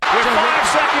with 5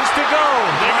 seconds to go.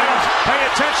 They gotta pay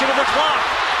attention to the clock.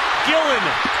 Gillen.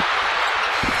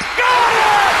 Got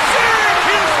it!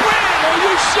 Syracuse wins! Are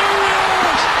you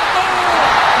serious?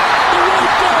 Oh, the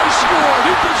right guy scored.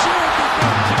 He deserved it,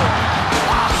 don't you?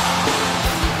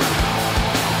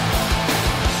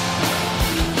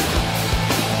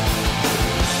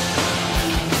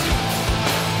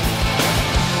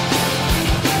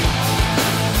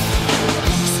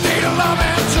 State of love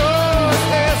and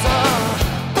trust is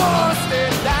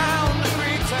busted down the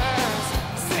creatures.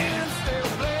 Sin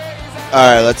still blazes.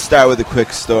 All right, let's start with a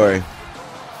quick story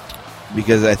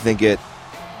because I think it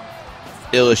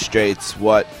illustrates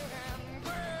what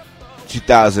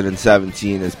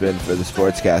 2017 has been for the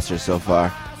sportscaster so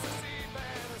far.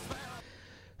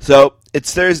 So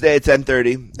it's Thursday at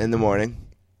 10:30 in the morning.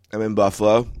 I'm in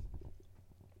Buffalo,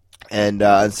 and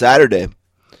on Saturday,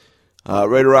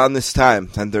 right around this time,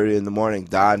 10:30 in the morning,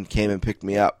 Don came and picked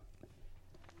me up,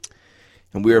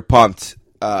 and we were pumped.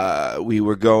 We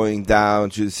were going down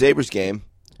to the Sabres game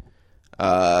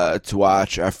to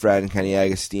watch our friend Kenny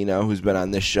Agostino, who's been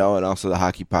on this show and also the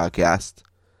hockey podcast.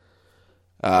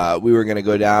 We were going to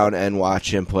go down and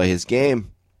watch him play his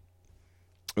game.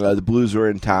 The Blues were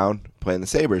in town playing the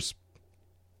Sabres.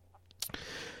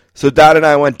 So Don and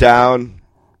I went down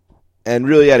and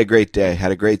really had a great day.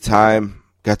 Had a great time.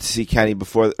 Got to see Kenny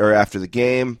before or after the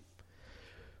game.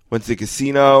 Went to the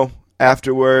casino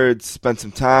afterwards, spent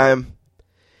some time,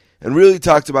 and really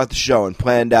talked about the show and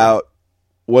planned out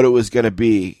what it was going to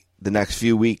be the next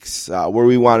few weeks, where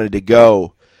we wanted to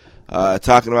go,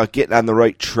 talking about getting on the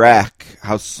right track,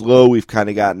 how slow we've kind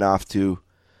of gotten off to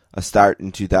a start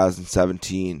in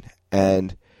 2017.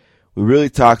 And we really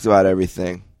talked about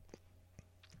everything.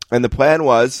 And the plan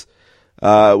was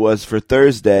for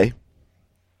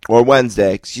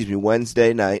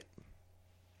Wednesday night,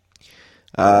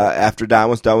 after Don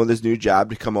was done with his new job,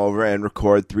 to come over and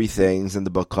record 3 things in the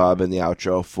book club and the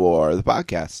outro for the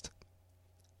podcast.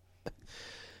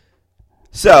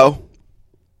 So,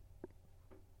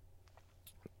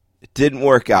 it didn't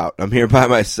work out. I'm here by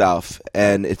myself,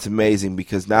 and it's amazing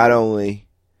because not only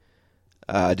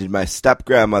did my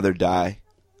step-grandmother die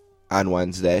on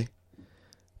Wednesday,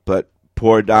 but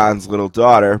poor Don's little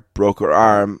daughter broke her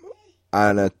arm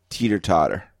on a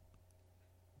teeter-totter.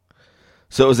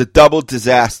 So it was a double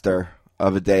disaster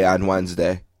of a day on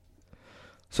Wednesday.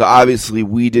 So obviously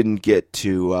we didn't get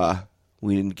to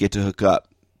hook up,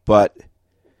 but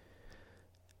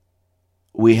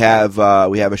we have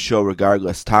a show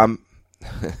regardless. Tom,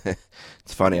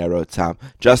 it's funny I wrote Tom.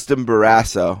 Justin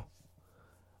Barrasso,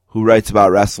 who writes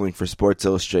about wrestling for Sports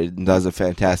Illustrated and does a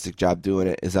fantastic job doing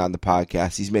it, is on the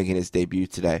podcast. He's making his debut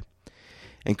today.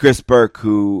 And Chris Burke,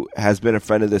 who has been a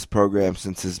friend of this program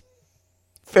since his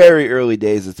very early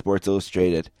days at Sports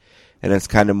Illustrated and has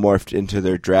kind of morphed into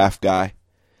their draft guy,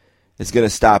 is going to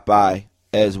stop by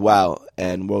as well.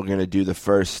 And we're going to do the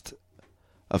first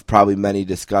of probably many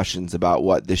discussions about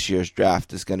what this year's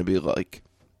draft is going to be like.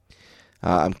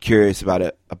 I'm curious about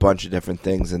a bunch of different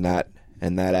things in that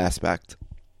aspect.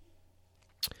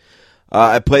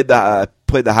 I played the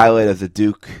highlight of the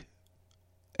Duke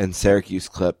and Syracuse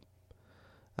clip.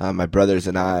 My brothers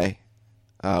and I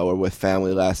were with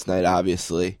family last night,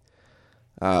 obviously.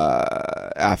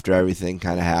 After everything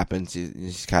kind of happened, you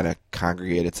just kind of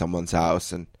congregated at someone's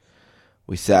house, and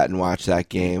we sat and watched that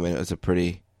game, and it was a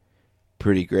pretty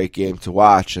great game to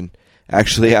watch. And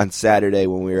actually on Saturday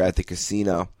when we were at the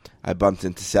casino, I bumped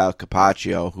into Sal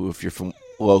Capaccio, who, if you're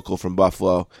local from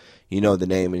Buffalo, you know the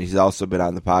name, and he's also been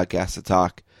on the podcast to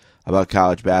talk about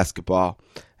college basketball.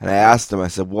 And I asked him, I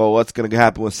said, well, what's going to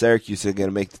happen with Syracuse? They're going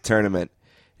to make the tournament.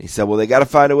 And he said, well, they got to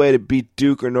find a way to beat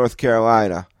Duke or North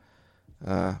Carolina.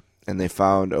 And they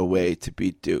found a way to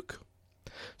beat Duke.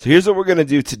 So here's what we're going to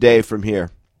do today from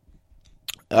here.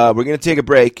 We're going to take a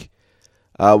break.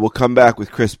 We'll come back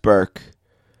with Chris Burke.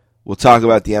 We'll talk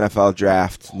about the NFL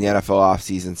draft and the NFL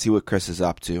offseason, see what Chris is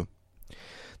up to.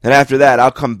 Then after that,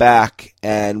 I'll come back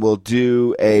and we'll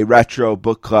do a retro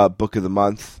book club book of the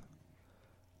month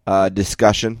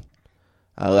discussion.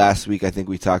 Last week, I think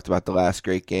we talked about The Last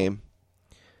Great Game.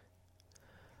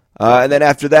 And then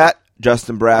after that,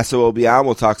 Justin Barrasso will be on.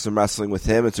 We'll talk some wrestling with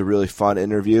him. It's a really fun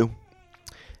interview.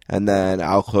 And then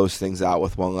I'll close things out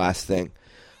with one last thing.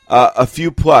 A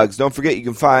few plugs. Don't forget, you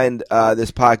can find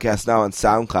this podcast now on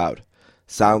SoundCloud.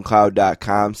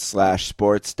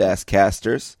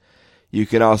 SoundCloud.com/sports-casters. You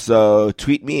can also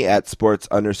tweet me at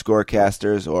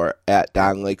sports_casters or at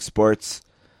Don Lake Sports.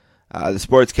 The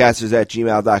sportscasters at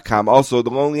gmail.com. Also, the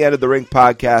Lonely End of the Rink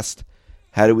podcast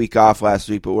had a week off last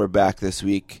week, but we're back this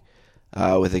week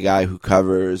with a guy who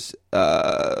covers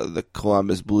the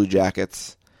Columbus Blue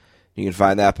Jackets You can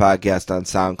find that podcast on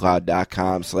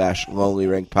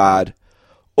SoundCloud.com/LonelyRinkPod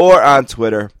or on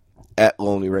Twitter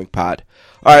 @LonelyRinkPod.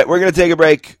 All right, we're going to take a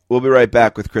break. We'll be right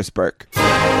back with Chris Burke. All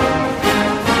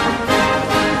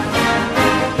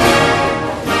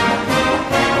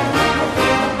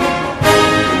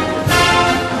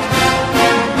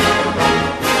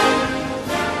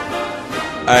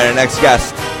right, our next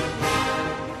guest.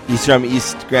 He's from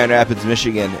East Grand Rapids,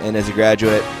 Michigan, and is a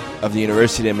graduate of the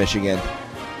University of Michigan.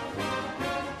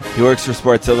 He works for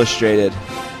Sports Illustrated,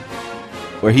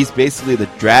 where he's basically the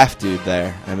draft dude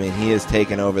there. I mean, he has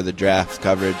taken over the draft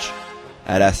coverage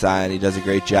at SI, and he does a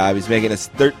great job. He's making his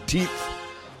 13th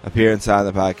appearance on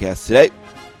the podcast today.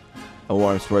 A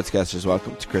warm sportscaster's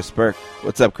welcome to Chris Burke.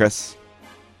 What's up, Chris?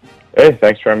 Hey,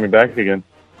 thanks for having me back again.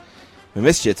 We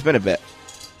missed you. It's been a bit.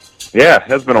 Yeah,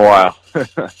 it has been a while.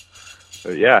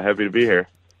 But yeah, happy to be here.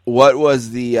 What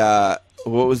was the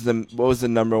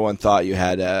number one thought you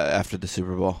had after the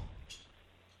Super Bowl?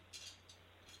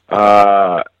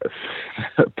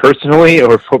 Personally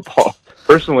or football?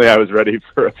 Personally, I was ready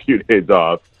for a few days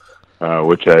off,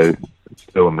 which I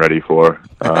still am ready for.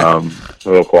 A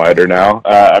little quieter now.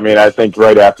 I think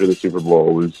right after the Super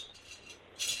Bowl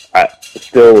I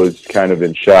still was kind of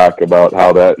in shock about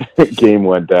how that game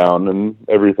went down and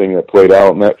everything that played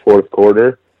out in that fourth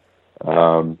quarter.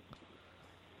 I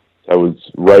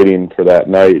was writing for that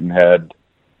night and had,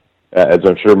 as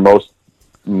I'm sure most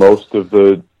of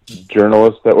the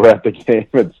journalists that were at the game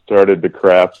had started to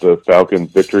craft the Falcons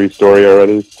victory story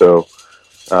already. So,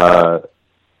 I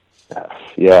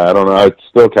don't know. It's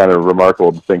still kind of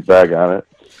remarkable to think back on it.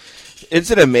 It's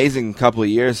an amazing couple of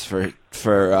years for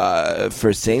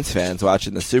Saints fans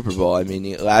watching the Super Bowl. I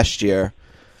mean, last year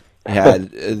you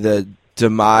had the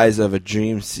demise of a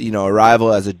dream,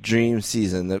 arrival as a dream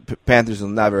season. The Panthers will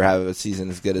never have a season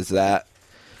as good as that,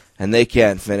 and they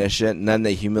can't finish it. And then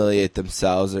they humiliate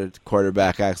themselves. Their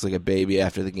quarterback acts like a baby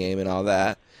after the game and all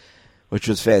that, which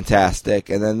was fantastic.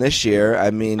 And then this year,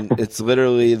 I mean, it's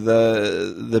literally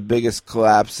the biggest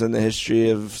collapse in the history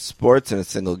of sports in a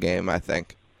single game, I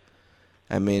think.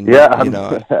 I mean,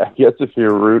 I guess if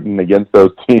you're rooting against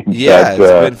those teams, it's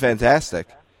been fantastic.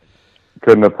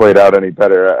 Couldn't have played out any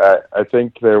better. I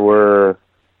think there were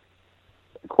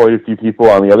quite a few people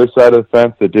on the other side of the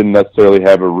fence that didn't necessarily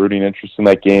have a rooting interest in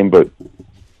that game, but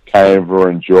kind of were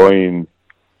enjoying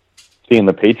seeing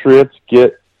the Patriots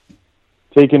get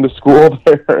taken to school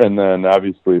there, and then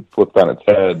obviously flipped on its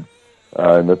head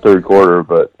in the third quarter.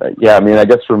 But I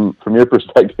guess from your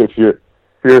perspective, if you're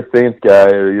a Saints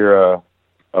guy or you're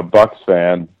a Bucks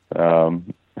fan,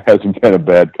 hasn't been a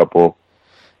bad couple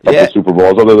Super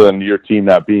Bowls, other than your team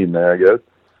not being there, I guess.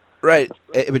 Right,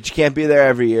 but you can't be there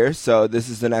every year, so this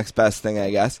is the next best thing,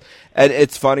 I guess. And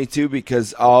it's funny, too,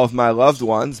 because all of my loved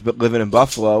ones, but living in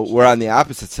Buffalo, were on the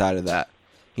opposite side of that.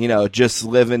 Just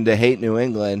living to hate New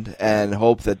England and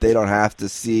hope that they don't have to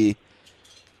see,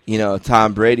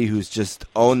 Tom Brady, who's just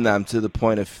owned them to the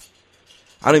point of,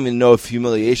 I don't even know if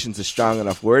humiliation's a strong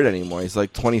enough word anymore. He's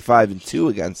like 25-2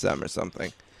 against them or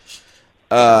something.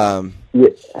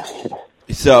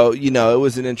 So, it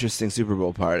was an interesting Super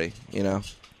Bowl party,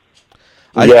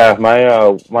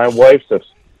 My wife's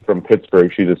from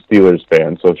Pittsburgh. She's a Steelers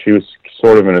fan, so she was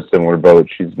sort of in a similar boat.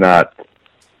 She's not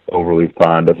overly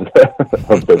fond of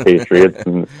the Patriots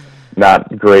and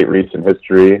not great recent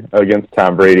history against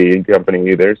Tom Brady and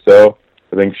company either. So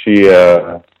I think she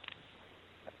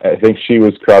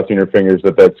was crossing her fingers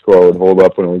that score would hold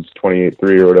up when it was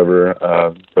 28-3 or whatever.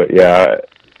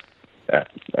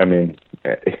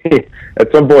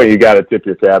 At some point you got to tip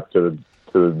your cap to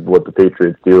what the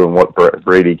Patriots do and what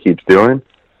Brady keeps doing.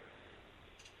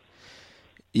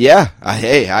 Yeah,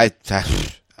 I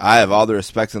have all the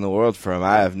respect in the world for him.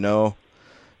 I have no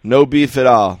beef at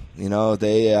all. It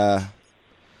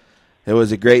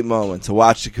was a great moment to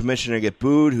watch the commissioner get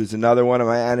booed, who's another one of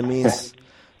my enemies.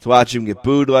 To watch him get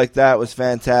booed like that was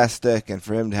fantastic, and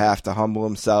for him to have to humble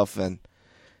himself and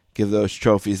give those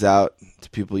trophies out to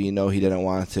people he didn't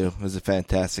want to. It was a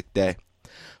fantastic day.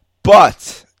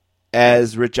 But,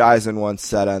 as Rich Eisen once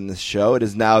said on this show, it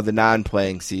is now the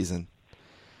non-playing season.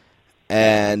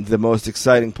 And the most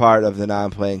exciting part of the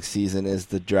non-playing season is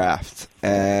the draft.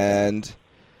 And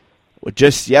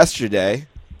just yesterday,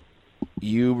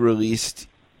 you released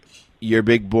your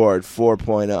big board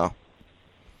 4.0.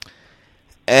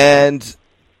 And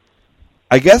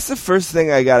I guess the first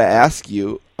thing I got to ask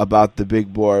you about the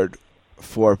big board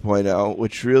 4.0,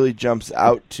 which really jumps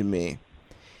out to me,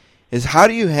 is how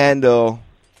do you handle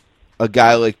a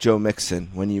guy like Joe Mixon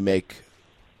when you make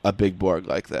a big board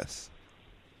like this?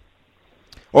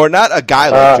 Or not a guy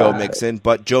like Joe Mixon,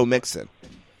 but Joe Mixon.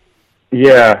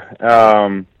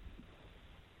 Yeah.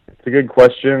 It's a good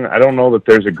question. I don't know that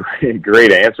there's a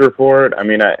great answer for it. I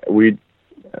mean, we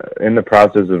in the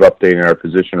process of updating our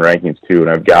position rankings too,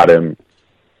 and I've got him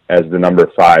as the number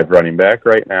 5 running back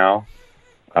right now.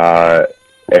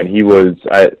 And he was,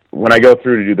 when I go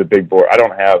through to do the big board, I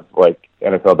don't have, like,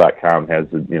 NFL.com has,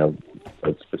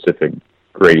 a specific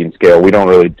grading scale. We don't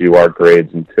really do our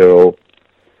grades until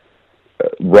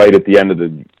right at the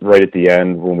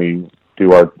end when we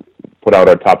do put out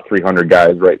our top 300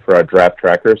 guys right for our draft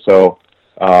tracker. So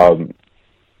I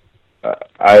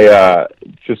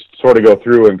just sort of go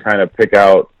through and kind of pick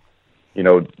out,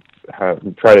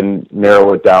 try to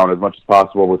narrow it down as much as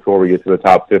possible before we get to the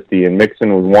top 50. And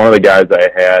Mixon was one of the guys I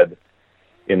had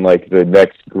in like the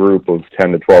next group of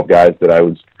 10 to 12 guys that I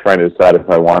was trying to decide if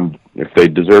they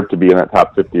deserved to be in that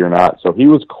top 50 or not. So he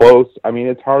was close. I mean,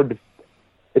 it's hard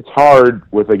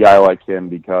with a guy like him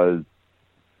because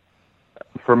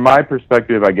from my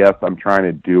perspective, I guess I'm trying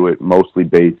to do it mostly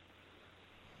based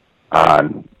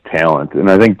on talent.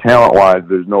 And I think talent-wise,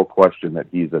 there's no question that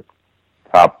he's a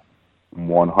top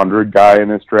 100 guy in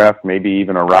this draft, maybe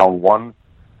even a round 1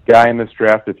 guy in this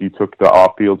draft if you took the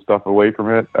off-field stuff away from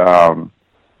it.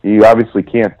 You obviously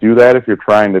can't do that if you're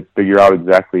trying to figure out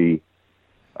exactly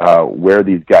where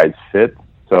these guys fit.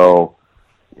 So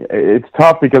it's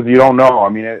tough because you don't know. I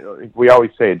mean, we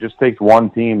always say it just takes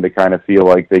one team to kind of feel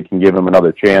like they can give him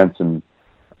another chance, and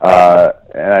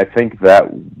I think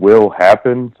that will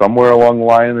happen somewhere along the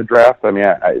line in the draft. I mean,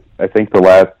 I think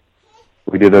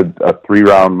we did a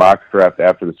 3-round mock draft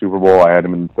after the Super Bowl. I had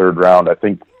him in the 3rd round. I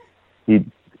think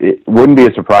it wouldn't be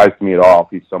a surprise to me at all if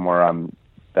he's somewhere on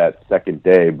that second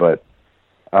day. But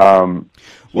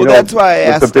that's why I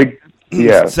asked.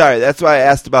 Yeah. Sorry, that's why I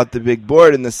asked about the big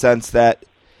board in the sense that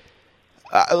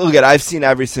I've seen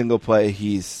every single play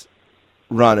he's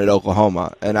run at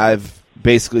Oklahoma, and I've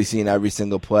basically seen every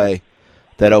single play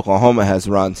that Oklahoma has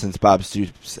run since Bob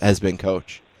Stoops has been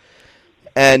coach.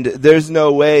 And there's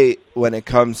no way when it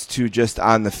comes to just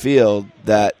on the field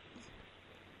that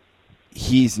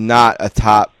he's not a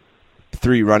top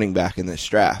 3 running back in this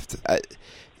draft.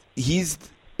 He's,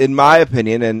 in my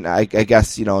opinion, and I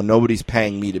guess, nobody's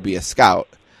paying me to be a scout.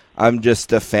 I'm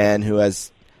just a fan who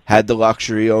has had the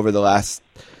luxury over the last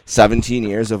 17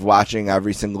 years of watching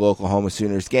every single Oklahoma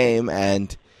Sooners game,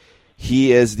 and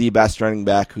he is the best running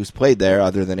back who's played there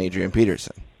other than Adrian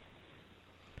Peterson.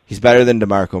 He's better than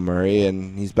DeMarco Murray,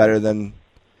 and he's better than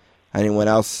anyone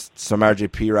else. Samaje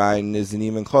Perine isn't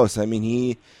even close. I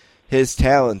mean, his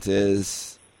talent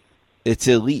it's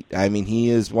elite. I mean, he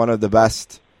is one of the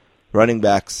best running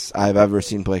backs I've ever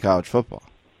seen play college football.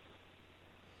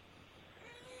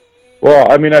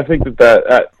 Well, I mean, I think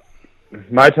that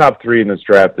my top 3 in this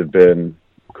draft have been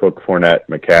Cook, Fournette,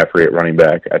 McCaffrey at running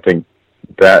back. I think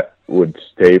that would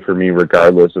stay for me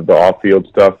regardless of the off-field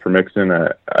stuff for Mixon.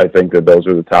 I think that those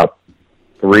are the top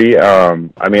 3.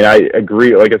 I mean, I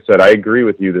agree. Like I said, I agree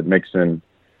with you that Mixon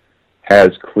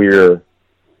has clear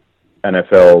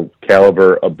NFL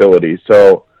caliber ability.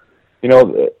 So,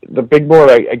 the big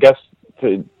board, I guess,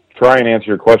 to try and answer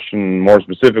your question more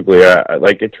specifically,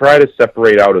 I try to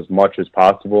separate out as much as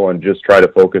possible and just try to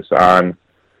focus on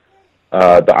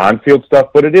the on-field stuff,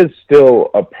 but it is still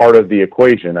a part of the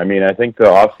equation. I mean, I think the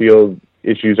off-field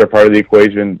issues are part of the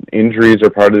equation. Injuries are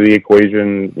part of the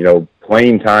equation.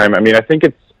 Playing time. I mean, I think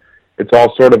it's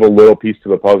all sort of a little piece to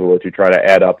the puzzle that you try to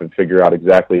add up and figure out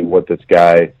exactly what this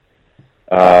guy,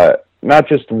 not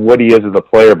just what he is as a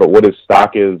player, but what his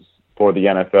stock is for the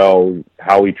NFL,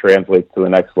 how he translates to the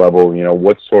next level.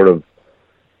 What sort of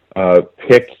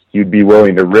pick you'd be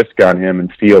willing to risk on him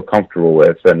and feel comfortable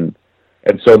with, and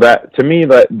so that, to me,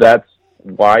 that's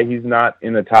why he's not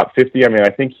in the top 50. I mean, I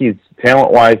think he's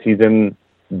talent-wise, he's in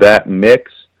that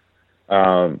mix.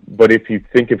 But if you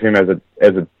think of him as a,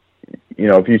 if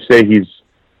you say he's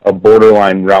a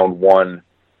borderline round 1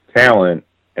 talent,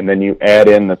 and then you add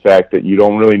in the fact that you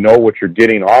don't really know what you're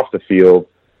getting off the field,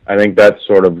 I think that's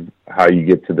sort of how you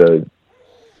get to the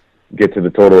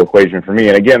total equation for me.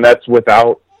 And again, that's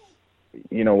without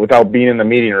being in the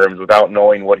meeting rooms, without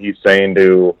knowing what he's saying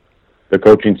to the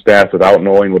coaching staff, without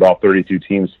knowing what all 32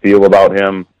 teams feel about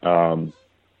him. So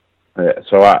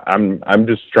I'm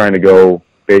just trying to go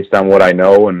based on what I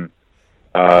know, and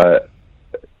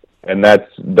that's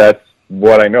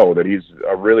what I know, that he's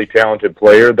a really talented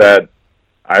player that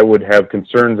I would have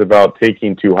concerns about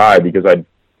taking too high because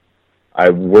I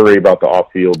worry about the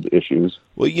off-field issues.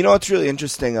 Well, what's really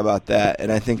interesting about that,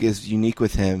 and I think is unique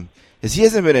with him, is he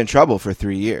hasn't been in trouble for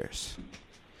 3 years.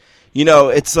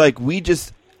 It's like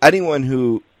anyone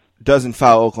who doesn't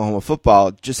follow Oklahoma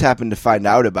football just happened to find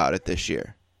out about it this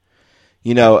year.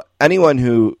 Anyone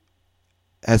who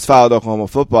has followed Oklahoma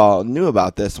football knew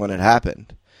about this when it happened.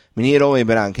 I mean, he had only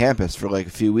been on campus for like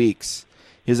a few weeks.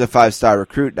 He was a 5-star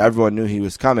recruit, and everyone knew he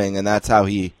was coming, and that's how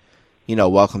he,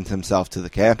 welcomed himself to the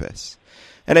campus.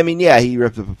 And I mean, yeah, he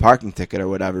ripped up a parking ticket or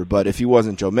whatever, but if he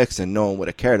wasn't Joe Mixon, no one would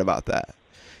have cared about that.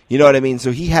 You know what I mean?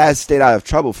 So he has stayed out of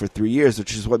trouble for 3 years,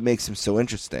 which is what makes him so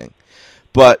interesting.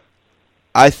 But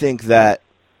I think that,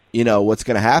 what's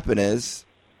going to happen is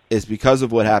because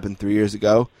of what happened 3 years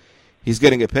ago, he's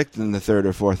going to get picked in the 3rd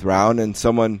or 4th round, and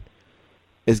someone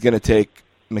is going to take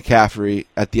McCaffrey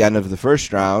at the end of the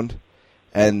 1st round,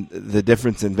 and the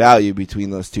difference in value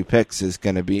between those two picks is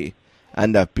going to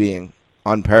end up being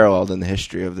unparalleled in the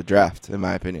history of the draft, in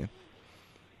my opinion.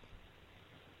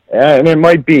 And it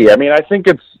might be. I mean, I think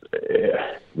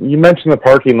you mentioned the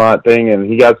parking lot thing, and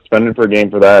he got suspended for a game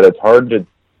for that. It's hard to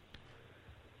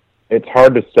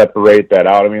separate that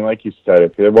out. I mean, like you said,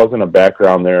 if there wasn't a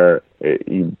background there,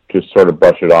 you just sort of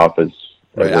brush it off as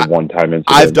a one-time incident.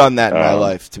 I've done that in my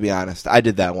life, to be honest. I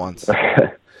did that once.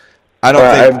 I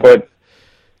don't think.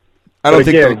 But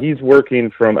again, he's working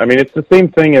from. I mean, it's the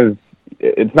same thing as.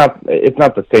 It's not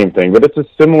the same thing, but it's a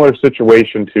similar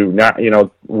situation to not.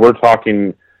 We're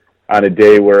talking on a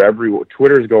day where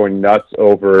Twitter's going nuts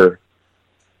over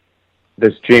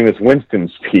this Jameis Winston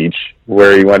speech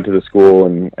where he went to the school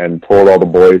and told all the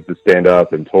boys to stand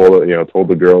up and told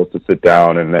the girls to sit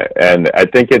down, and I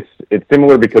think it's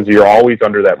similar because you're always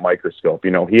under that microscope.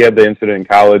 He had the incident in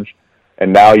college,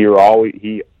 and now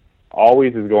it's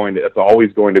always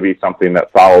going to be something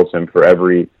that follows him for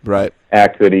every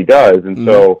act that he does, and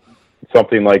so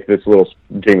something like this little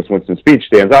Jameis Winston speech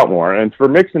stands out more. And for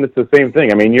Mixon, it's the same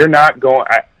thing. I mean, you're not going.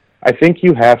 I think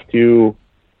you have to.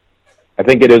 I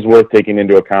think it is worth taking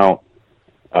into account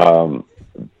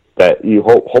that you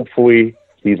hopefully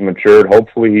he's matured.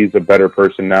 Hopefully he's a better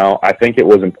person now. I think it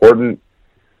was important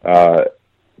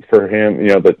for him.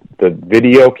 The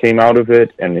video came out of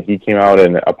it, and he came out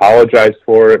and apologized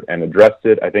for it and addressed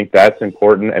it. I think that's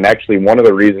important. And actually, one of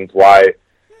the reasons why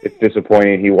it's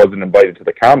disappointing he wasn't invited to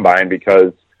the combine,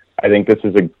 because I think this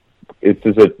is an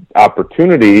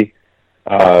opportunity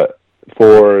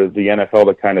for the NFL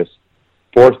to kind of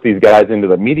force these guys into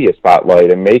the media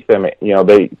spotlight and make them,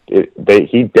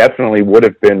 he definitely would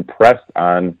have been pressed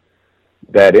on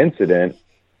that incident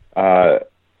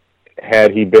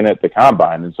had he been at the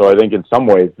combine. And so I think in some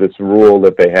ways this rule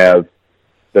that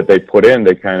they put in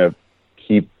to kind of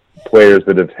keep players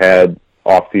that have had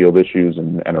off-field issues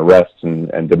and arrests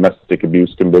and domestic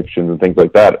abuse convictions and things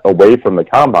like that away from the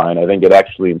combine, I think it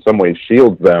actually in some ways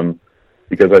shields them,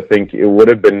 because I think it would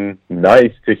have been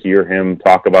nice to hear him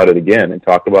talk about it again and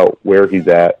talk about where he's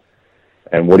at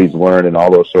and what he's learned and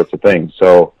all those sorts of things.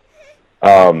 So,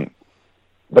 but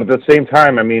at the same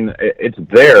time, I mean, it's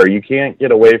there. You can't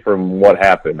get away from what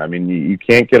happened. I mean, you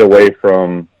can't get away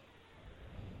from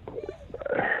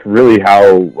really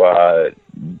how,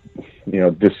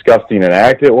 disgusting an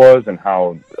act it was and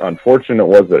how unfortunate it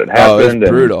was that it happened. It was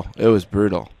brutal. It was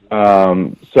brutal.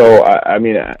 So, I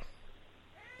mean,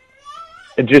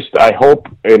 I hope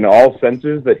in all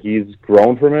senses that he's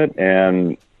grown from it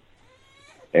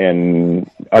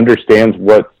and understands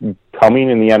what's coming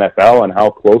in the NFL and how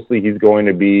closely he's going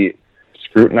to be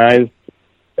scrutinized.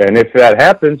 And if that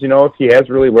happens, if he has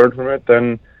really learned from it,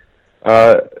 then,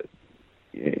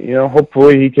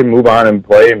 hopefully he can move on and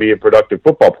play and be a productive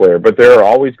football player. But there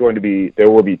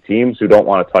will be teams who don't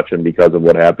want to touch him because of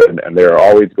what happened. And there are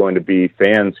always going to be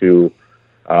fans who,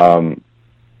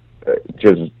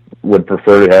 just would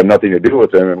prefer to have nothing to do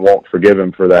with him and won't forgive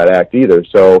him for that act either.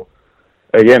 So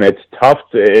again, it's tough.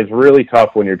 It's really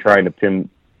tough when you're trying to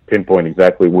pinpoint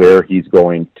exactly where he's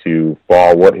going to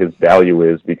fall, what his value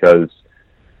is, because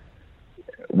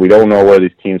we don't know where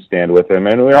these teams stand with him.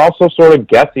 And we're also sort of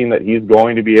guessing that he's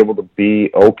going to be able to be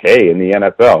okay in the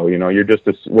NFL.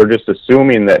 We're just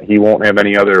assuming that he won't have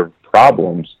any other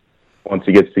problems once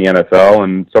he gets to the NFL.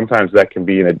 And sometimes that can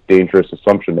be a dangerous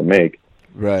assumption to make.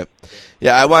 Right.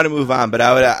 Yeah, I want to move on, but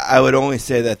I would only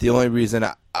say that the only reason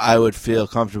I would feel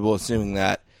comfortable assuming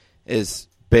that is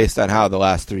based on how the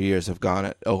last 3 years have gone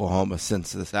at Oklahoma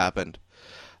since this happened.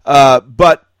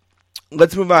 But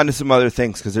let's move on to some other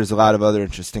things, because there's a lot of other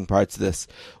interesting parts of this.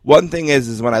 One thing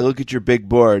is when I look at your big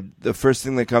board, the first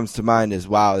thing that comes to mind is,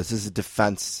 wow, this is a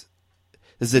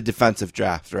defensive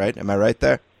draft, right? Am I right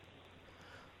there?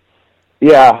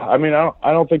 Yeah, I mean,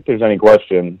 I don't think there's any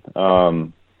question.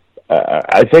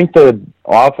 I think the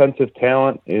offensive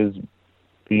talent is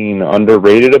being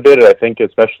underrated a bit. I think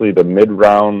especially the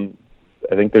mid-round,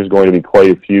 I think there's going to be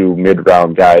quite a few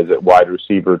mid-round guys at wide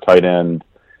receiver, tight end,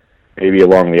 maybe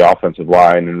along the offensive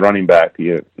line and running back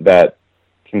that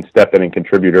can step in and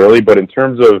contribute early. But in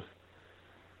terms of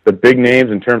the big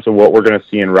names in terms of what we're going to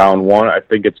see in round one, I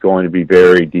think it's going to be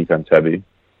very defense heavy.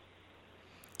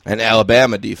 And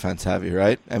Alabama defense heavy,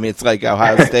 right? I mean, it's like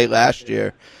Ohio State last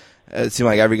year. It seemed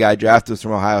like every guy drafted was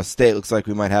from Ohio State. Looks like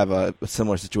we might have a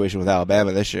similar situation with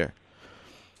Alabama this year.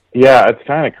 Yeah, it's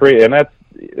kind of crazy. And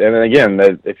again,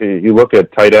 if you look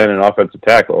at tight end and offensive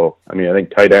tackle, I mean, I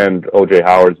think tight end, O.J.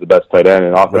 Howard's the best tight end,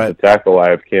 and offensive tackle,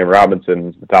 I have Cam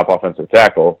Robinson, the top offensive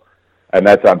tackle. And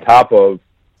that's on top of,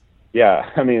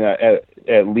 I mean,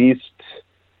 at least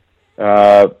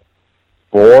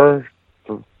four,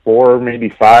 maybe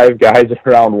five guys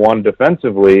around one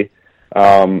defensively,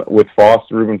 with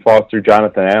Reuben Foster,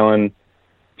 Jonathan Allen,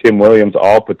 Tim Williams,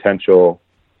 all potential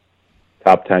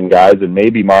top 10 guys, and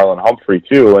maybe Marlon Humphrey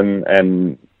too.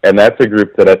 And that's a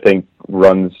group that I think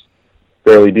runs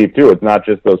fairly deep too. It's not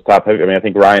just those top heavy. I mean, I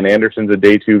think Ryan Anderson's a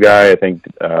day two guy. I think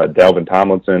Dalvin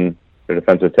Tomlinson, the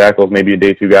defensive tackle, is maybe a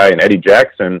day two guy, and Eddie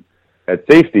Jackson at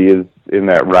safety is in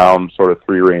that round sort of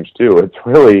 3 range too. It's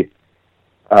really,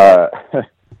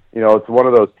 it's one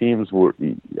of those teams where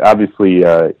obviously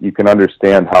you can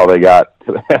understand how they got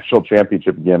to the national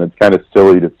championship again. It's kind of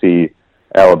silly to see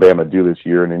Alabama do this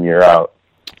year in and year out.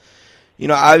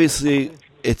 Obviously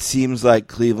it seems like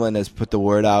Cleveland has put the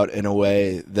word out in a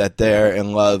way that they're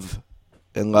in love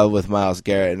with Myles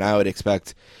Garrett, and I would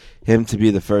expect him to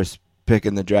be the first pick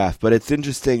in the draft. But it's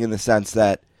interesting in the sense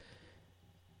that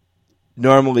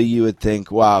normally you would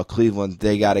think, wow, Cleveland,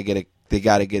 they got to get a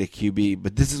QB,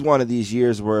 but this is one of these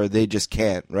years where they just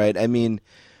can't, right? I mean,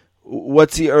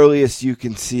 what's the earliest you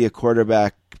can see a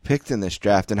quarterback picked in this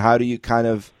draft, and how do you kind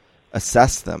of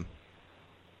assess them?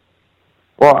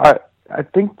 Well, I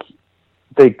think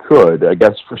they could, I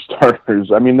guess, for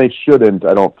starters. I mean, they shouldn't,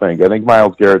 I don't think. I think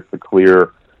Myles Garrett's the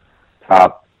clear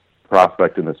top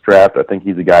prospect in this draft. I think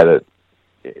he's a guy that,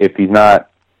 if he's not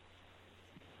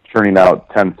churning out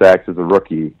 10 sacks as a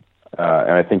rookie,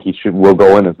 and I think will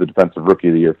go in as the defensive rookie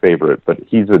of the year favorite, but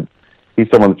he's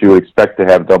someone that you would expect to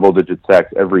have double-digit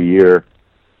sacks every year,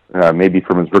 maybe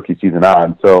from his rookie season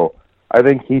on. So I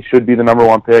think he should be the number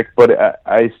one pick, but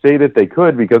I say that they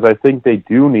could because I think they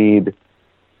still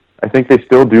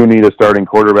do need a starting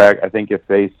quarterback. I think if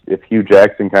Hugh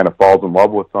Jackson kind of falls in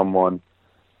love with someone,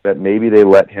 that maybe they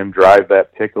let him drive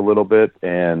that pick a little bit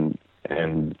and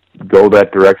go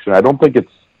that direction. I don't think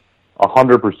it's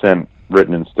 100%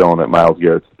 written in stone that Myles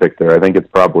Garrett's the pick there. I think it's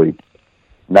probably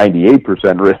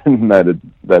 98% written that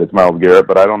it's Myles Garrett,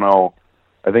 but I don't know.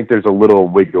 I think there's a little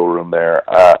wiggle room there.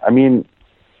 I mean,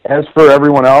 as for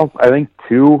everyone else, I think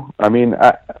two. I mean,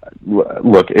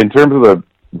 look, in terms of the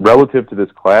relative to this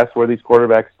class where these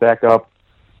quarterbacks stack up,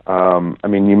 I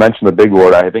mean, you mentioned the big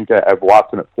board. I think I have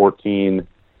Watson at 14.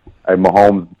 I have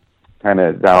Mahomes kind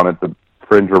of down at the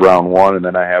fringe of round 1, and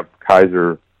then I have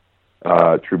Kaiser,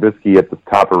 Trubisky at the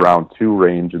top of round 2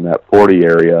 range in that 40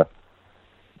 area.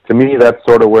 To me, that's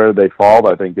sort of where they fall.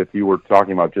 I think if you were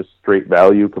talking about just straight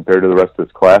value compared to the rest of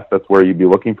this class, that's where you'd be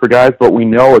looking for guys. But we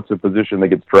know it's a position that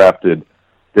gets drafted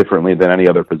differently than any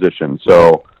other position.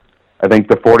 So I think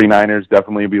the 49ers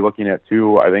definitely be looking at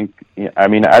 2. I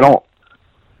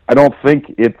don't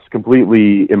think it's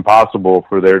completely impossible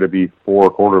for there to be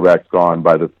 4 quarterbacks gone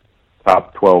by the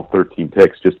top 12, 13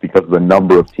 picks just because of the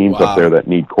number of teams up there that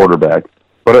need quarterbacks.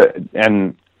 But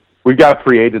and we've got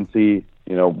free agency.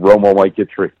 Romo might get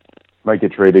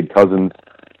traded. Cousins,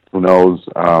 who knows?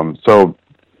 So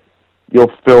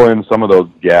you'll fill in some of those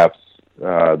gaps.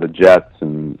 The Jets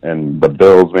and the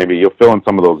Bills, maybe you'll fill in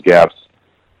some of those gaps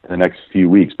in the next few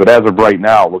weeks. But as of right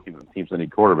now, looking at the teams that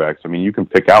need quarterbacks, I mean, you can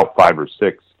pick out 5 or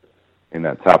 6 in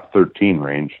that top 13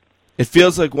 range. It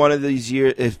feels like one of these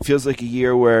years. It feels like a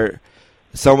year where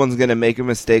someone's going to make a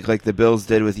mistake like the Bills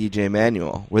did with E.J.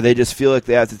 Manuel, where they just feel like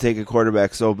they have to take a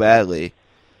quarterback so badly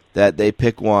that they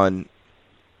pick one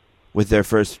with their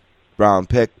first round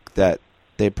pick that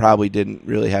they probably didn't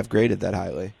really have graded that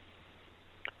highly.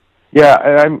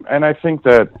 Yeah, and I think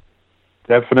that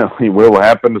definitely will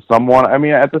happen to someone. I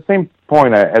mean, at the same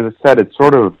point, as I said, it's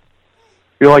sort of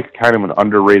feel like kind of an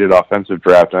underrated offensive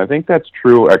draft, and I think that's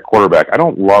true at quarterback. I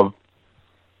don't love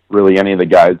really any of the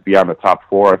guys beyond the top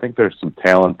 4. I think there's some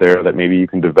talent there that maybe you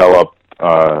can develop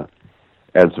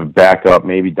as a backup.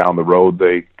 Maybe down the road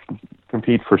they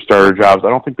compete for starter jobs. I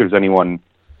don't think there's anyone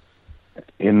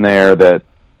in there that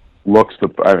looks to.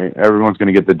 I mean, everyone's going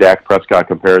to get the Dak Prescott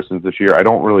comparisons this year. I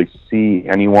don't really see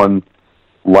anyone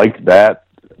like that,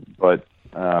 but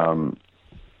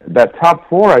that top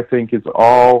 4, I think, has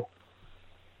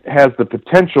the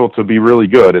potential to be really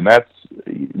good, and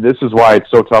this is why it's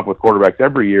so tough with quarterbacks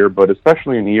every year, but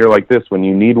especially in a year like this when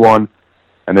you need one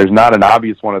And there's not an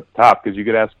obvious one at the top because you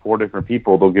could ask 4 different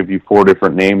people. They'll give you 4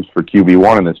 different names for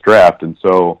QB1 in this draft. And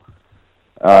so,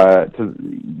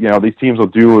 these teams will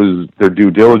do their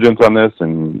due diligence on this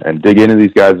and dig into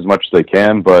these guys as much as they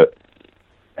can. But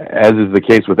as is the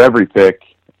case with every pick,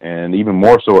 and even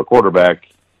more so at quarterback,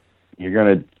 you're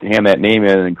going to hand that name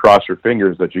in and cross your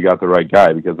fingers that you got the right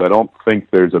guy, because I don't think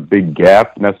there's a big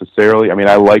gap necessarily. I mean,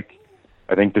 I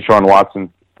think Deshaun Watson's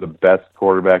the best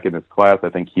quarterback in this class. I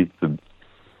think he's the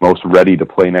most ready to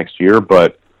play next year,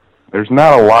 but there's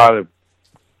not a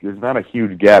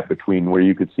huge gap between where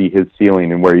you could see his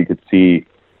ceiling and where you could see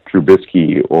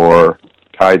Trubisky or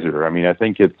Kaiser. I mean, I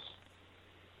think it's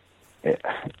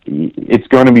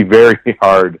going to be very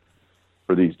hard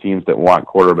for these teams that want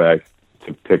quarterbacks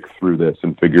to pick through this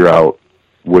and figure out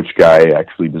which guy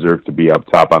actually deserves to be up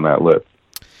top on that list.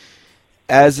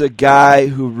 As a guy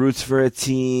who roots for a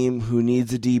team who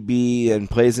needs a DB and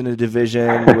plays in a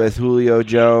division with Julio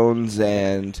Jones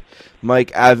and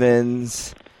Mike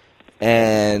Evans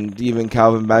and even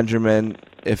Calvin Benjamin,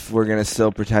 if we're going to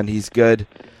still pretend he's good,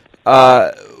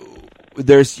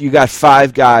 you got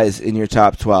 5 guys in your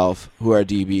top 12 who are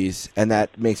DBs, and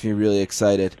that makes me really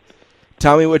excited.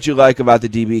 Tell me what you like about the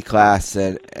DB class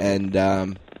and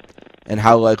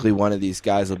how likely one of these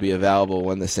guys will be available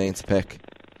when the Saints pick.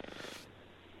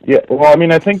 Yeah, well, I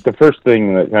mean, I think the first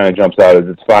thing that kind of jumps out is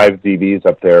it's 5 DBs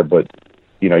up there, but,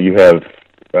 you have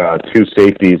 2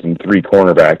 safeties and 3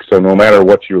 cornerbacks. So no matter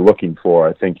what you're looking for,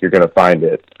 I think you're going to find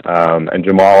it. And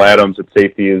Jamal Adams at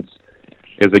safety is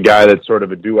a guy that's sort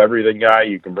of a do-everything guy.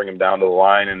 You can bring him down to the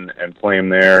line and play him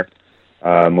there.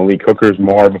 Malik Hooker's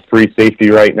more of a free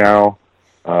safety right now.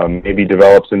 Maybe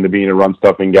develops into being a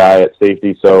run-stuffing guy at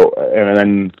safety. So, and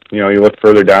then, you look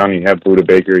further down, you have Buda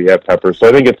Baker, you have Pepper. So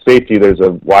I think at safety there's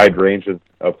a wide range of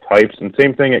types. And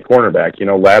same thing at cornerback.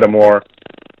 Lattimore,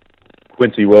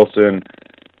 Quincy Wilson,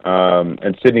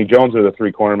 and Sidney Jones are the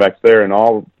 3 cornerbacks there, and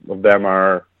all of them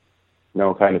are,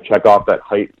 kind of check off that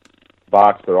height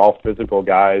box. They're all physical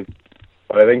guys.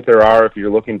 But I think there are, if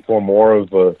you're looking for more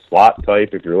of a slot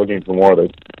type, if you're looking for more of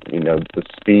the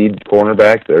speed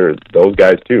cornerback, there's those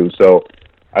guys too. So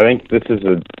I think this is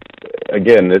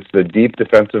it's a deep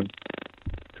defensive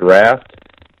draft,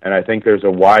 and I think there's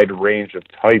a wide range of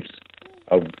types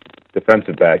of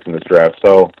defensive backs in this draft.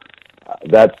 So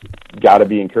that's got to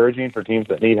be encouraging for teams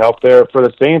that need help there. For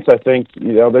the Saints, I think,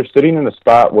 they're sitting in a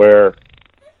spot where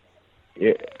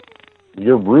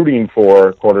you're rooting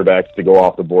for quarterbacks to go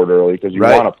off the board early because you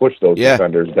want to push those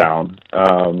defenders down.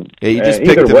 You just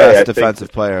picked the best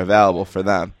defensive player available for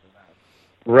them.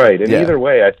 Right, and either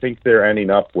way, I think they're ending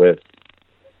up with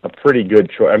a pretty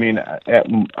good choice. I mean,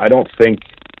 I don't think,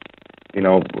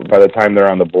 by the time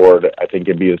they're on the board, I think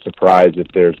it'd be a surprise if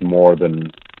there's more than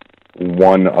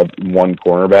one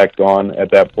cornerback gone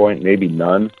at that point, maybe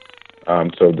none.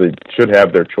 So they should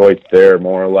have their choice there,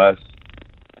 more or less.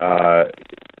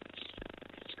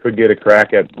 Could get a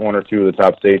crack at 1 or 2 of the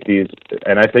top safeties,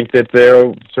 and I think that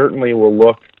they certainly will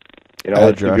look,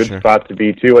 it's a good spot to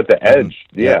be, too, at the edge.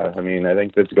 Mm-hmm. Yeah, I mean, I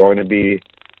think there's going to be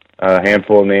a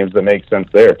handful of names that make sense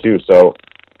there, too. So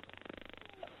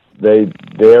they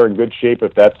are in good shape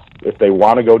if they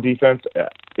want to go defense.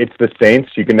 It's the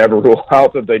Saints. You can never rule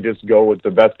out that they just go with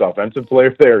the best offensive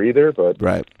player there either, but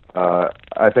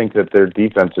I think that their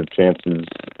defensive chances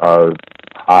are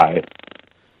high.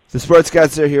 The Sports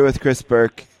Guys are here with Chris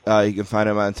Burke. You can find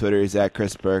him on Twitter. He's at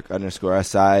Chris Burke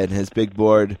 _SI. And his big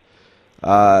board,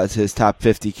 his top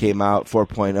 50 came out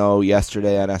 4.0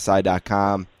 yesterday on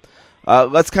SI.com.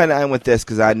 Let's kind of end with this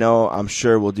because I'm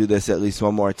sure we'll do this at least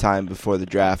one more time before the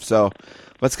draft. So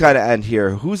let's kind of end here.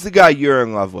 Who's the guy you're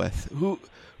in love with?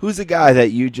 Who's the guy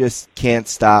that you just can't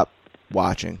stop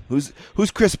watching? Who's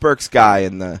Chris Burke's guy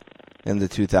in the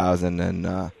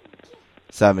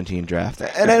 2017 draft?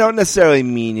 And I don't necessarily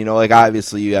mean,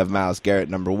 obviously you have Myles Garrett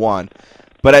number 1,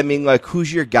 but I mean,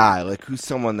 who's your guy? Who's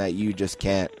someone that you just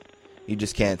can't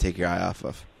take your eye off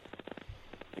of?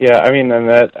 Yeah, I mean,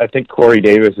 and I think Corey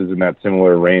Davis is in that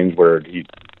similar range where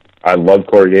I love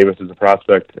Corey Davis as a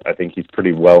prospect. I think he's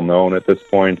pretty well known at this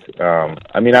point.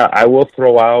 I will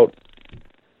throw out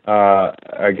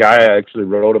a guy I actually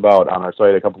wrote about on our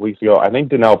site a couple weeks ago. I think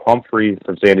Donnell Pumphrey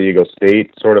from San Diego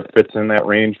State sort of fits in that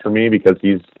range for me because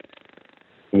he's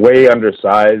way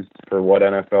undersized for what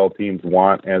NFL teams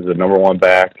want as a number 1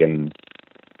 back, and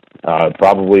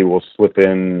probably will slip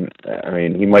in. I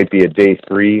mean, he might be a day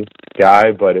 3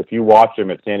 guy, but if you watch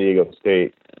him at San Diego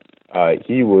State,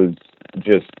 he was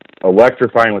just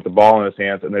electrifying with the ball in his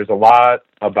hands, and there's a lot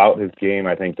about his game,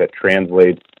 I think, that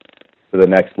translates to the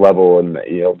next level, and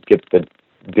get the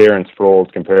Darren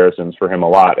Sproles comparisons for him a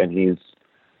lot, and he's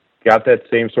got that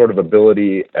same sort of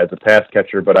ability as a pass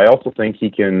catcher, but I also think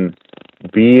he can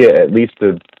be at least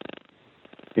a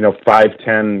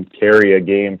 5-10 carry a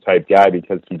game type guy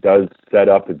because he does set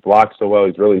up his blocks so well.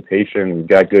 He's really patient. He's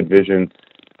got good vision.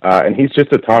 And he's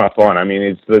just a ton of fun. I mean,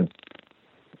 he's the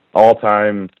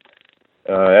all-time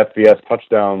FBS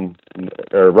touchdown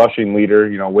or rushing leader,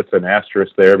 with an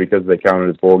asterisk there because they counted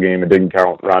his bowl game. It didn't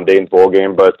count Ron Dayne's bowl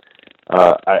game. But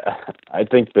I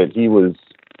think that he was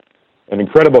an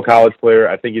incredible college player.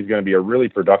 I think he's going to be a really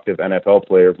productive NFL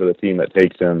player for the team that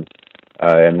takes him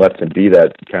and lets him be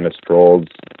that kind of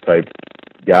Sproles-type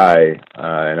guy.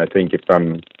 And I think if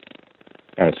I'm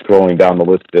kind of scrolling down the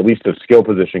list, at least of skill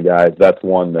position guys, that's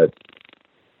one that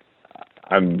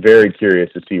I'm very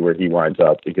curious to see where he winds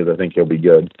up because I think he'll be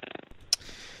good.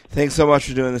 Thanks so much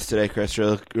for doing this today, Chris.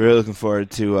 Really looking forward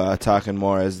to talking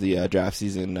more as the draft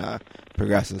season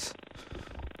progresses.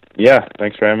 Yeah,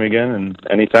 thanks for having me again, and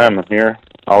anytime I'm here.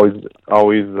 Always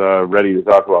ready to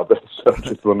talk about this, so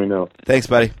just let me know. Thanks,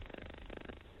 buddy.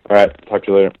 All right, talk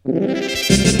to you later.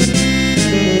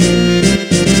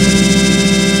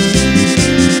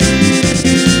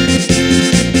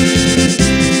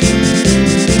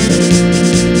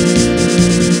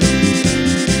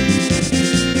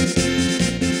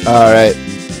 All right.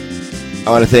 I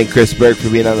want to thank Chris Burke for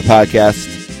being on the podcast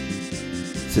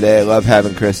today. I love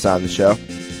having Chris on the show.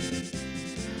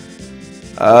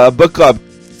 Book club,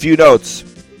 few notes.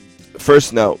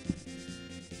 First note.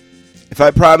 If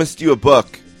I promised you a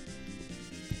book,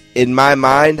 in my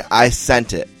mind, I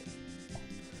sent it.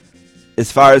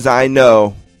 As far as I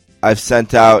know, I've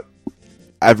sent out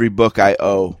every book I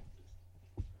owe.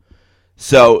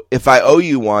 So if I owe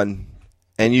you one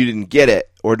and you didn't get it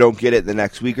or don't get it the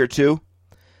next week or two,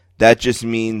 that just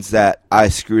means that I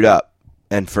screwed up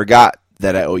and forgot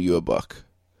that I owe you a book.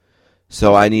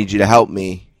 So I need you to help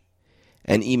me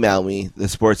and email me,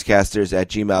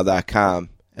 thesportscasters@gmail.com,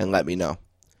 and let me know.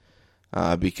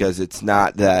 Because it's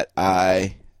not that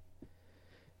I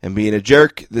am being a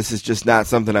jerk. This is just not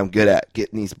something I'm good at,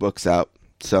 getting these books out.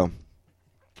 So,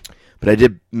 but I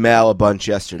did mail a bunch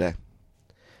yesterday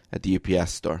at the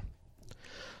UPS store.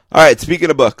 All right, speaking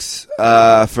of books,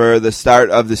 for the start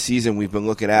of the season, we've been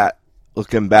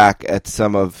looking back at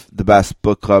some of the best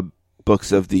book club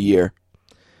books of the year,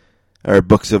 or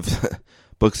books of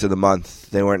the month.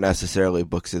 They weren't necessarily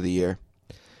books of the year.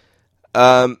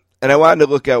 And I wanted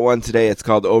to look at one today. It's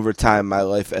called Overtime, My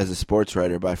Life as a Sports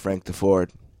Writer by Frank Deford.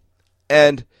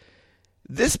 And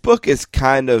this book is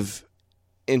kind of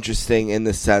interesting in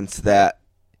the sense that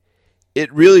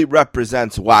it really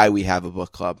represents why we have a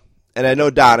book club. And I know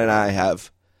Don and I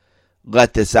have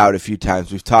let this out a few times.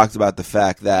 We've talked about the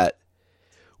fact that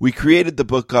we created the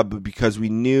book club because we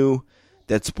knew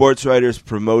that sports writers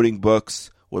promoting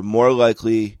books were more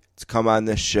likely to come on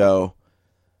this show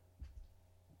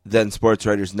than sports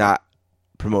writers not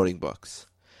promoting books.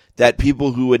 That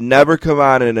people who would never come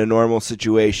on in a normal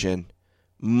situation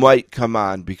might come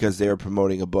on because they are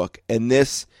promoting a book. And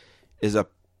this is a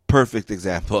perfect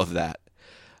example of that.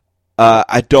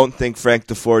 I don't think Frank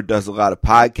Deford does a lot of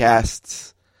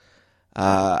podcasts.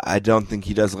 I don't think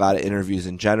he does a lot of interviews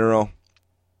in general.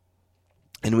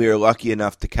 And we were lucky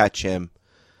enough to catch him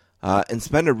and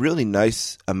spend a really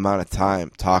nice amount of time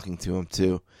talking to him,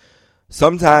 too.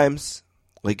 Sometimes,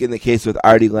 like in the case with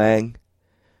Artie Lang,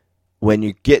 when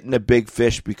you're getting a big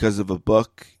fish because of a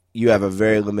book, you have a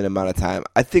very limited amount of time.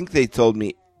 I think they told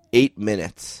me 8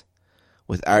 minutes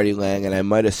with Artie Lang, and I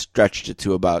might have stretched it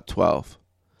to about 12.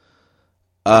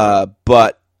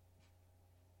 But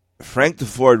Frank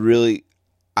Deford really,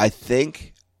 I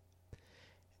think,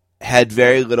 had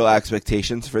very little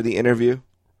expectations for the interview.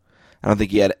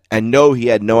 I know he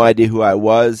had no idea who I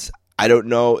was. I don't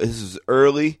know. This was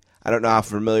early. I don't know how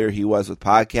familiar he was with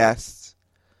podcasts.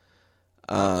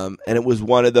 And it was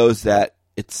one of those that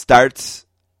it starts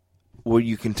where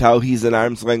you can tell he's an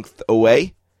arm's length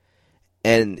away,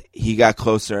 and he got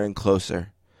closer and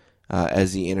closer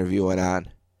as the interview went on.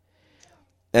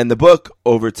 And the book,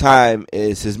 over time,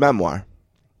 is his memoir.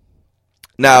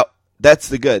 Now, that's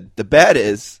the good. The bad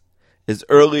is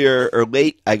earlier, or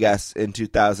late, I guess, in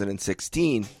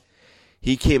 2016,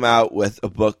 he came out with a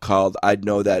book called I'd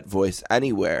Know That Voice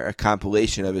Anywhere, a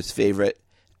compilation of his favorite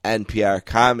NPR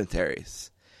commentaries.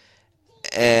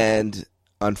 And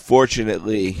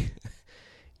unfortunately,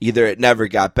 either it never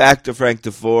got back to Frank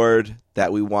Deford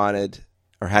that we wanted,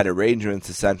 or had arrangements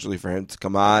essentially for him to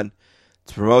come on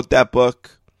to promote that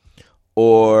book,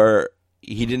 or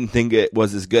he didn't think it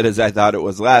was as good as I thought it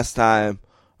was last time,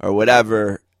 or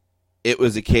whatever. It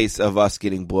was a case of us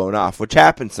getting blown off, which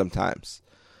happens sometimes.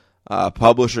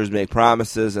 Publishers make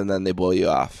promises and then they blow you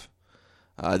off.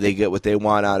 They get what they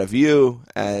want out of you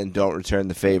and don't return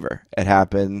the favor. It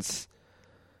happens.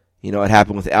 It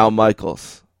happened with Al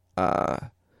Michaels.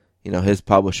 His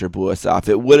publisher blew us off.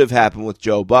 It would have happened with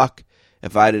Joe Buck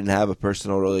if I didn't have a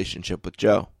personal relationship with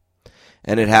Joe.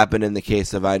 And it happened in the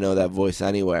case of I Know That Voice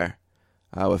Anywhere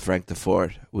with Frank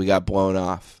Deford. We got blown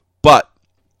off. But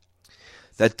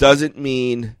that doesn't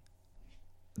mean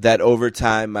that over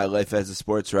time, my life as a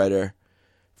sports writer,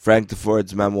 Frank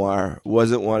Deford's memoir,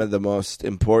 wasn't one of the most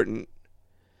important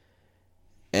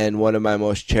and one of my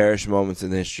most cherished moments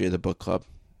in the history of the book club.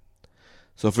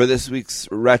 So for this week's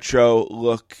retro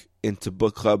look into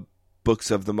book club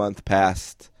books of the month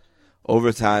past,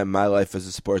 Over Time, My Life as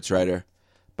a Sports Writer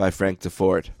by Frank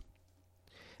Deford.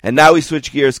 And now we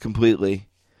switch gears completely.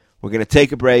 We're going to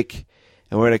take a break,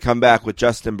 and we're going to come back with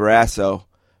Justin Barrasso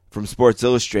from Sports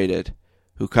Illustrated,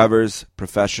 who covers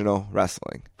professional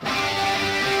wrestling.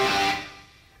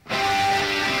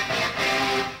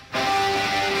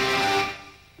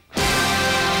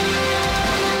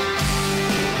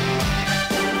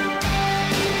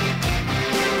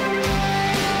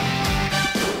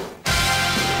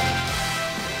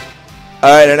 All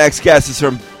right, our next guest is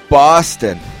from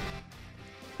Boston,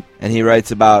 and he writes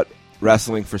about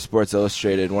wrestling for Sports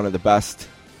Illustrated, one of the best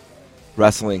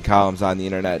wrestling columns on the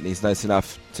internet, and he's nice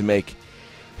enough to make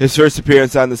his first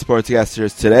appearance on the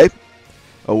Sportscasters today.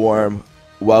 A warm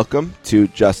welcome to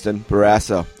Justin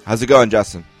Barrasso. How's it going,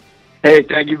 Justin? Hey,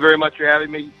 thank you very much for having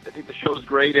me. I think the show's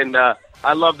great, and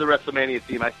I love the WrestleMania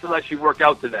theme. I still actually work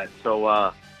out to that,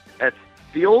 so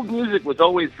the old music was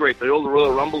always great. The old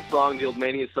Royal Rumble song, the old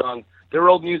Mania song. Their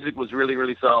old music was really,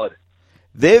 really solid.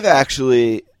 They've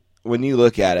actually, when you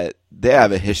look at it, they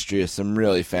have a history of some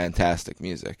really fantastic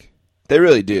music. They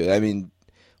really do. I mean,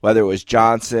 whether it was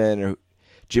Johnson or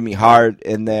Jimmy Hart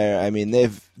in there, I mean,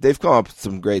 they've come up with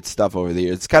some great stuff over the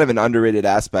years. It's kind of an underrated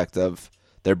aspect of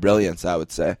their brilliance, I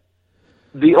would say.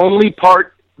 The only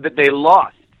part that they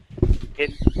lost,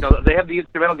 they have the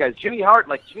instrumental guys. Jimmy Hart,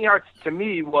 to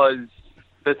me, was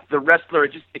the wrestler.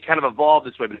 It kind of evolved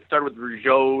this way, but it started with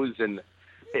Rougeau's, and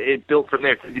it built from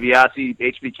there. DiBiase,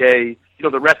 HBK,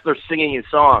 the wrestler singing his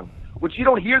song, which you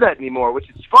don't hear that anymore, which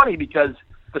is funny because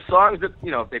the songs that,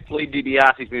 if they play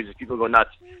DiBiase's music, people go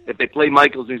nuts. If they play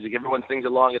Michael's music, everyone sings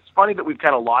along. It's funny that we've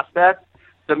kind of lost that.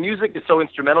 The music is so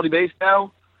instrumentally based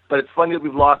now, but it's funny that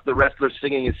we've lost the wrestler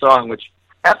singing his song, which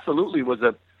absolutely was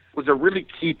a really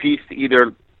key piece to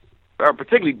either, or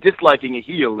particularly disliking a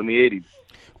heel in the 80s.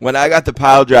 When I got the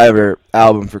Pile Driver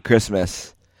album for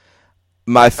Christmas,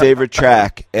 my favorite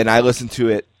track, and I listened to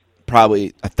it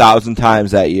probably 1,000 times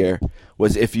that year,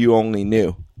 was If You Only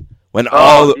Knew. When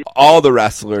all the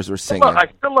wrestlers were singing. I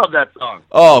still love that song.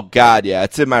 Oh, God, yeah.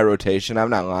 It's in my rotation. I'm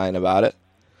not lying about it.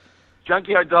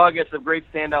 Junkyard Dog has some great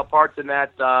standout parts in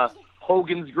that.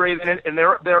 Hogan's great in it, and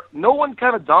no one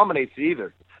kind of dominates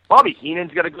either. Bobby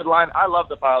Heenan's got a good line. I love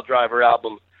the Pile Driver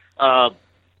album.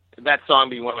 That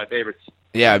song being one of my favorites.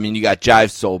 Yeah, I mean, you got Jive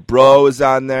Soul Bro is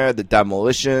on there. The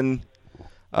Demolition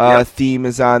theme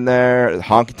is on there. The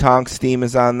Honky Tonks theme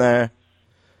is on there.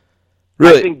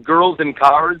 Really? I think Girls in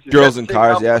Cars. Girls in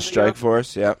Cars, yeah. Strike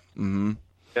Force, yeah. Mm-hmm.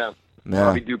 Yeah.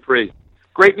 Bobby Dupree.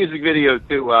 Great music video,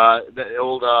 too. The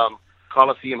old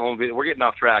Coliseum home video. We're getting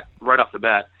off track right off the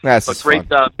bat. That's great,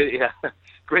 fun.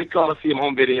 Great Coliseum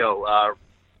home video.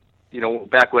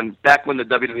 Back when the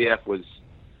WWF was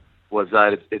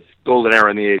its golden era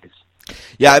in the 80s.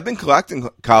 Yeah, I've been collecting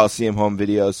Coliseum home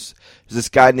videos. There's this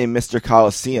guy named Mr.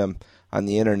 Coliseum on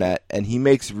the internet, and he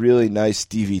makes really nice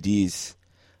DVDs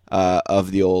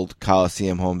of the old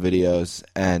Coliseum home videos.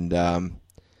 And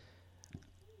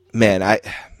man,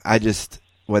 I just,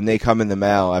 when they come in the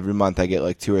mail every month, I get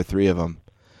like 2 or 3 of them.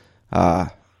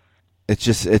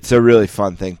 It's a really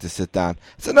fun thing to sit down.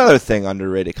 It's another thing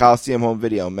underrated. Coliseum home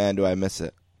video, man, do I miss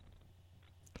it.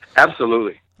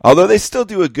 Absolutely. Although they still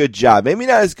do a good job. Maybe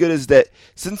not as good as that.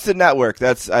 Since the network,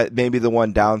 that's maybe the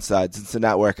one downside. Since the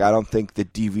network, I don't think the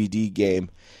DVD game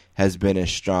has been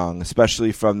as strong,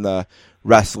 especially from the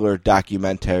wrestler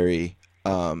documentary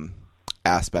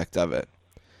aspect of it.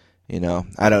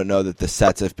 I don't know that the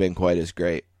sets have been quite as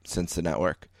great since the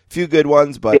network. A few good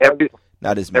ones, but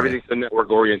not as many. Everything's network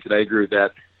oriented. I agree with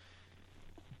that.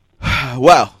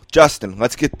 Well, Justin,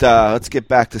 let's get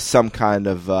back to some kind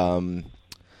of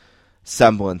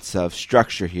semblance of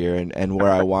structure here and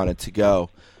where I wanted to go.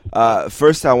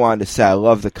 First, I wanted to say I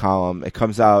love the column. It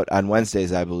comes out on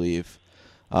Wednesdays, I believe,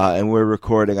 and we're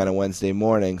recording on a Wednesday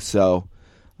morning. So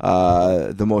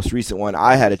the most recent one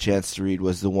I had a chance to read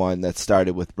was the one that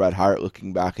started with Bret Hart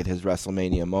looking back at his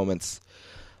WrestleMania moments.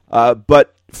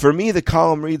 But for me, the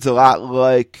column reads a lot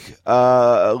like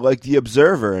The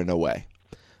Observer in a way.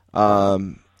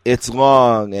 It's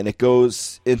long and it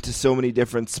goes into so many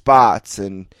different spots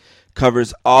and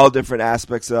covers all different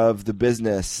aspects of the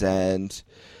business and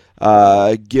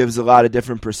gives a lot of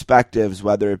different perspectives,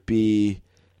 whether it be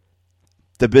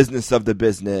the business of the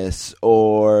business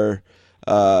or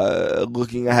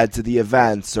looking ahead to the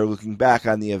events or looking back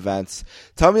on the events.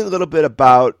 Tell me a little bit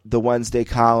about the Wednesday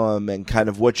column and kind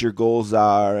of what your goals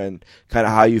are and kind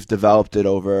of how you've developed it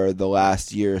over the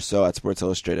last year or so at Sports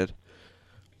Illustrated.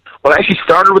 Well, I actually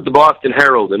started with the Boston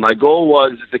Herald, and my goal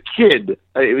was, as a kid,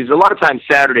 it was a lot of times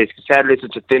Saturdays, because Saturday's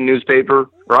such a thin newspaper.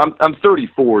 I'm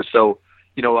 34, so,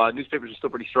 newspapers are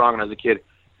still pretty strong when I was a kid.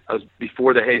 I was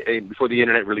before the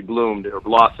internet really bloomed or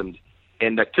blossomed.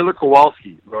 And Killer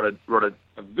Kowalski wrote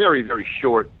a very, very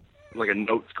short, like a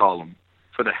notes column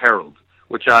for the Herald,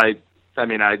 which I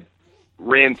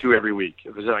ran to every week.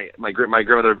 It was my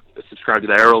grandmother subscribed to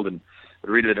the Herald and would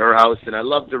read it at her house, and I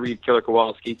loved to read Killer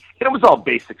Kowalski. And it was all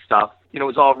basic stuff. It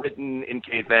was all written in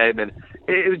kayfabe, and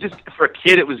it was just, for a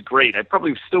kid, it was great. I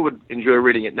probably still would enjoy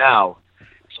reading it now.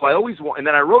 So I always and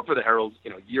then I wrote for the Herald,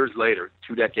 years later,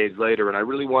 2 decades later, and I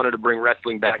really wanted to bring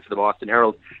wrestling back to the Boston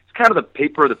Herald. It's kind of the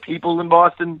paper of the people in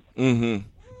Boston. Mm-hmm.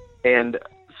 And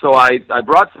so I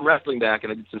brought some wrestling back,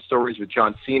 and I did some stories with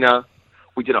John Cena.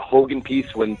 We did a Hogan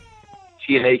piece when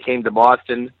TNA came to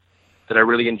Boston that I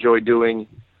really enjoyed doing.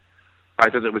 I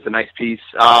thought it was a nice piece.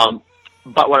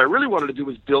 But what I really wanted to do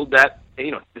was build that.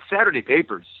 The Saturday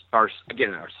papers are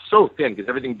so thin because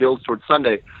everything builds towards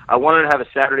Sunday. I wanted to have a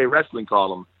Saturday wrestling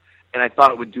column, and I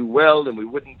thought it would do well, and we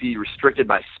wouldn't be restricted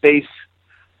by space.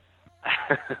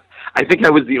 I think I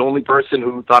was the only person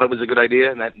who thought it was a good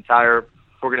idea in that entire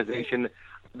organization.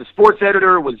 The sports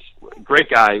editor was a great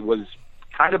guy, was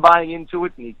kind of buying into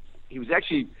it, and he was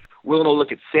actually willing to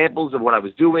look at samples of what I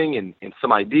was doing and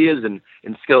some ideas and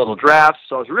skeletal drafts.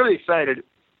 So I was really excited.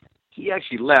 He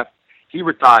actually left. He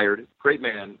retired. Great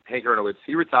man, Hank Ernowitz.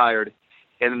 He retired.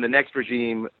 And in the next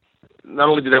regime, not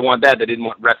only did they want that, they didn't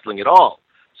want wrestling at all.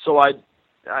 So I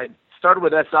started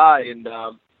with SI, and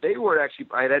they were actually,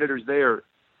 I had editors there,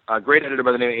 a great editor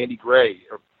by the name of Andy Gray,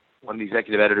 or one of the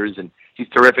executive editors, and he's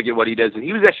terrific at what he does. And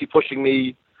he was actually pushing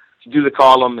me to do the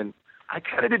column, and I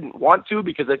kind of didn't want to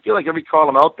because I feel like every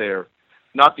column out there,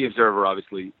 not the Observer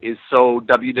obviously, is so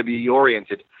WWE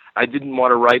oriented. I didn't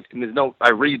want to write, and I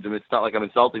read them, it's not like I'm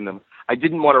insulting them. I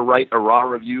didn't want to write a Raw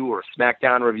review or a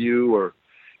SmackDown review, or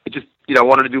it just, I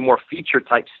wanted to do more feature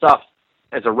type stuff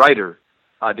as a writer.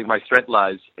 I think my strength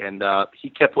lies, and he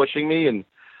kept pushing me, and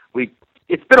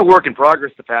it's been a work in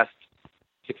progress the past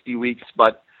 60 weeks,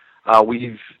 but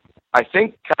we've, I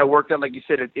think, kind of worked out, like you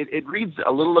said, it reads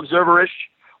a little Observer-ish,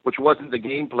 which wasn't the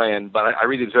game plan, but I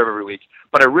read the Observer every week.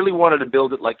 But I really wanted to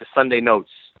build it like the Sunday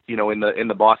Notes, in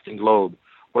the Boston Globe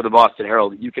or the Boston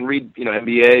Herald. You can read,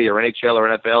 NBA or NHL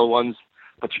or NFL ones,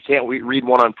 but you can't read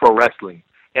one on pro wrestling.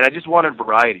 And I just wanted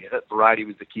variety. That variety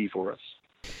was the key for us.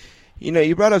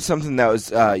 You brought up something that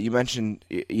was, you mentioned,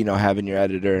 having your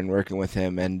editor and working with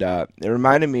him, and it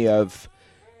reminded me of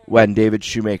when David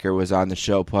Shoemaker was on the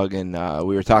show, plugging,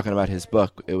 we were talking about his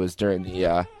book. It was during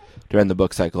the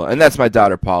book cycle. And that's my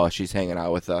daughter, Paula. She's hanging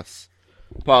out with us.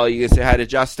 Paula, you gonna say hi to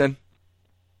Justin?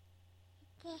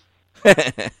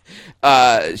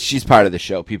 She's part of the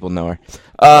show. People know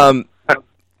her.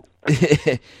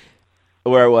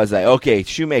 Where was I? Okay,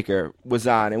 Shoemaker was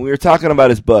on, and we were talking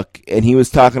about his book, and he was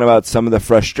talking about some of the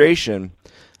frustration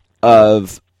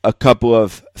of a couple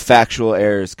of factual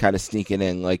errors kind of sneaking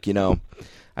in. Like,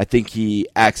 I think he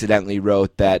accidentally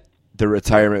wrote that the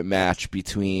retirement match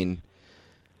between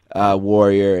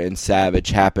Warrior and Savage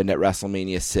happened at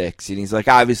WrestleMania 6. And he's like,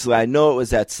 obviously, I know it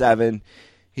was at 7.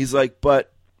 He's like,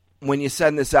 but when you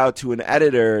send this out to an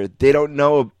editor, they don't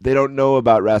know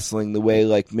about wrestling the way,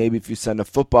 like, maybe if you send a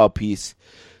football piece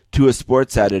to a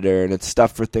sports editor and it's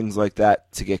stuff for things like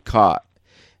that to get caught.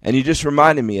 And you just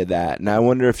reminded me of that. And I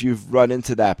wonder if you've run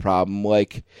into that problem.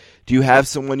 Like, do you have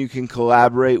someone you can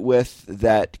collaborate with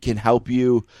that can help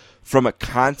you from a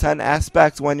content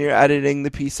aspect when you're editing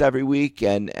the piece every week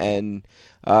and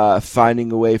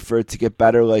finding a way for it to get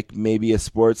better, like maybe a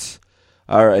sports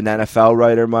or an NFL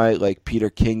writer might, like Peter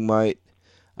King might?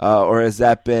 Or has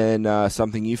that been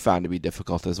something you found to be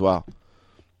difficult as well?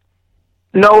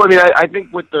 No, I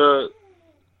think with the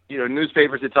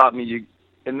newspapers, it taught me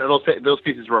and those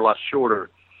pieces were a lot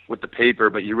shorter with the paper,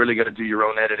 but you really got to do your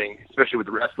own editing, especially with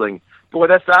the wrestling. But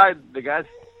with that side, the guys,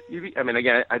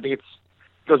 again, I think it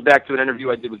goes back to an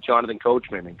interview I did with Jonathan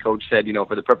Coachman, and Coach said,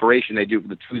 for the preparation they do for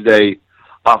the Tuesday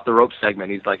off the rope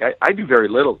segment, he's like, I do very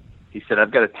little. He said,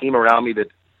 I've got a team around me that,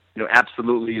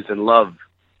 absolutely is in love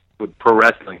with pro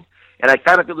wrestling. And I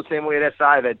kind of feel the same way at SI.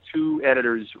 I've had 2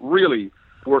 editors really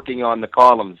working on the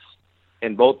columns,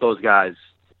 and both those guys,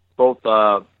 both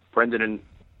Brendan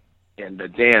and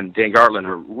Dan Gartland,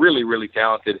 are really, really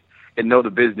talented and know the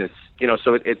business. You know,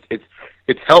 so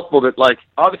it's helpful that, like,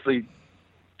 obviously,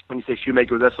 when you say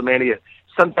Shoemaker with WrestleMania,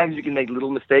 sometimes you can make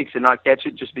little mistakes and not catch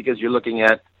it just because you're looking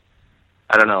at,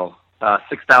 I don't know,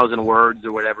 6,000 words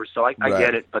or whatever. So I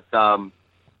get it. But,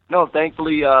 no,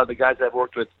 thankfully, the guys I've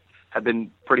worked with have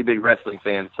been pretty big wrestling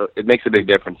fans, so it makes a big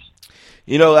difference.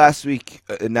 You know, last week,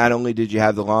 not only did you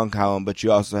have the long column, but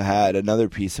you also had another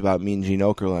piece about Mean Gene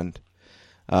Okerlund,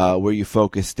 where you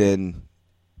focused in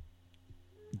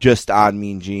just on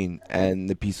Mean Gene, and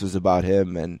the piece was about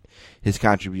him and his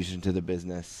contribution to the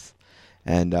business.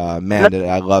 And, man,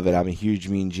 I love it. I'm a huge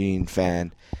Mean Gene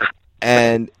fan.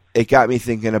 And it got me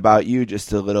thinking about you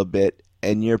just a little bit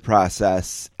and your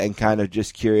process, and kind of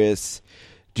just curious,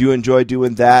 do you enjoy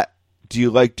doing that? Do you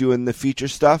like doing the feature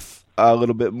stuff a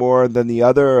little bit more than the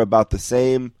other, or about the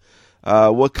same?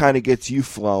 What kind of gets you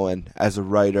flowing as a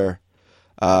writer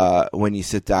when you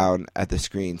sit down at the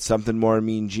screen? Something more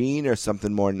Mean Gene or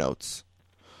something more notes?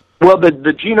 Well,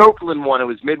 the Gene Okerlund one, it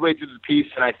was midway through the piece,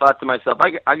 and I thought to myself,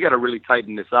 I got to really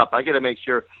tighten this up. I got to make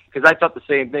sure, because I thought the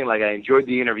same thing. Like, I enjoyed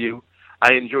the interview.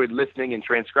 I enjoyed listening and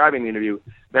transcribing the interview.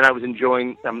 Then I was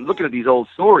I'm looking at these old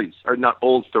stories, or not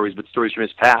old stories, but stories from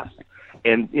his past.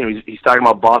 And, you know, he's talking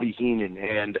about Bobby Heenan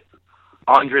and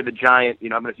Andre the Giant, you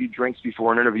know, having a few drinks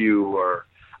before an interview, or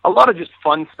a lot of just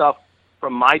fun stuff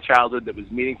from my childhood that was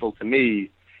meaningful to me.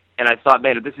 And I thought,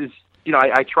 man, this is, you know,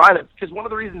 I tried it, because one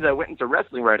of the reasons I went into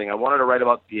wrestling writing, I wanted to write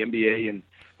about the NBA and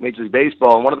Major League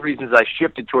Baseball, and one of the reasons I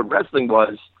shifted toward wrestling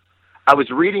was I was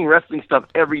reading wrestling stuff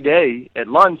every day at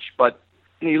lunch, but,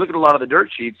 you know, you look at a lot of the dirt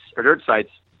sheets or dirt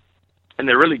sites, and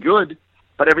they're really good,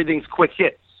 but everything's quick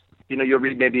hits. You know, you'll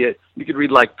read you could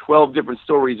read like 12 different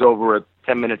stories over a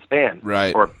 10-minute span,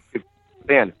 right? Or 15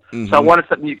 span. Mm-hmm. So I wanted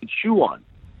something you could chew on.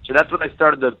 So that's when I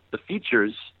started the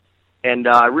features, and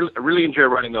I really enjoy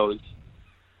writing those.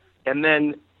 And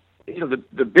then, you know,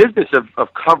 the business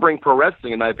of covering pro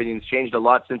wrestling, in my opinion, has changed a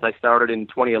lot since I started in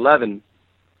 2011.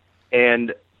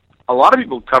 And a lot of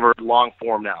people cover long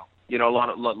form now. You know, a lot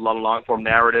of long form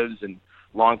narratives and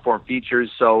long form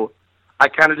features. So I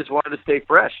kind of just wanted to stay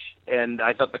fresh, and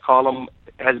I thought the column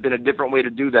has been a different way to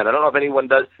do that. I don't know if anyone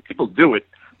does. People do it,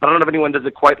 but I don't know if anyone does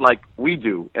it quite like we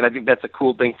do, and I think that's a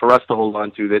cool thing for us to hold on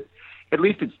to, that at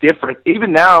least it's different.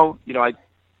 Even now, you know, it's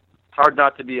hard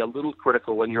not to be a little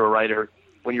critical when you're a writer,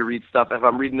 when you read stuff. If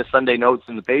I'm reading the Sunday notes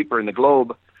in the paper, in the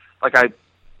Globe, like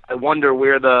I wonder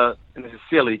where and this is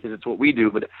silly because it's what we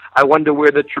do, but I wonder where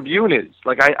the Tribune is.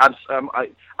 Like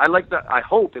I like that. I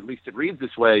hope at least it reads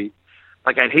this way.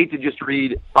 Like, I'd hate to just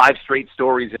read 5 straight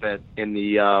stories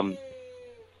in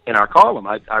our column.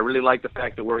 I really like the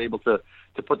fact that we're able to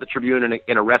put the Tribune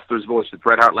in a wrestler's voice. With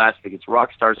Bret Hart last week, it's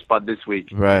Rockstar Spud this week.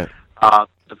 Right.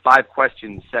 The 5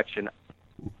 questions section.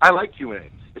 I like Q&A,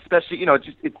 especially, you know,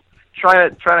 it's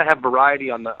trying to have variety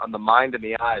on the mind and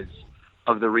the eyes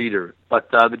of the reader.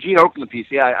 But the Gene Okerlund piece,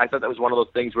 yeah, I thought that was one of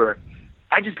those things where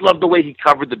I just loved the way he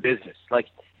covered the business. Like,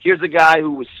 here's a guy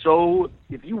who was so,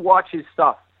 if you watch his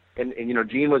stuff, and you know,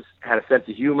 Gene had a sense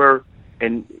of humor,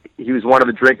 and he was one of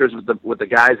the drinkers with the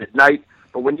guys at night.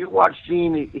 But when you watch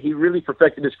Gene, he really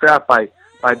perfected his craft by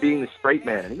being the straight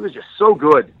man, and he was just so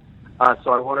good.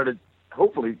 So I wanted to,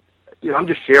 hopefully, you know, I'm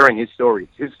just sharing his story.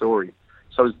 It's his story.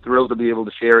 So I was thrilled to be able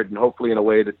to share it, and hopefully in a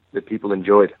way that people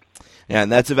enjoyed. Yeah,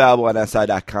 and that's available on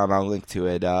SI.com. I'll link to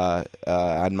it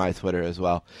on my Twitter as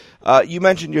well. You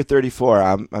mentioned you're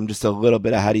 34. I'm just a little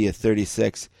bit ahead of you,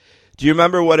 36. Do you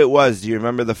remember what it was? Do you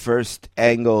remember the first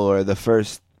angle or the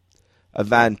first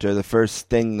event or the first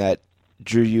thing that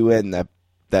drew you in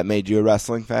that made you a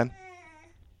wrestling fan?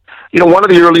 You know, one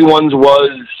of the early ones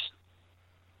was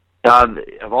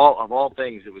of all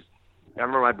things. It was, I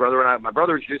remember my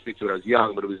brother introduced me to it. I was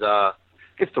young, but it was I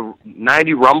guess the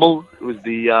 '90 Rumble. It was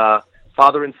the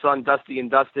father and son, Dusty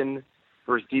and Dustin,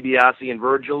 versus DiBiase and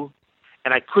Virgil,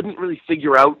 and I couldn't really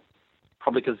figure out.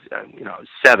 Probably because, you know, I was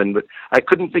 7, but I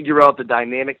couldn't figure out the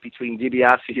dynamic between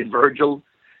DiBiase and Virgil.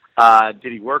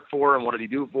 Did he work for him? What did he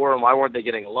do for him? Why weren't they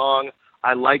getting along?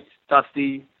 I liked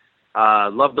Dusty.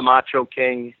 Loved the Macho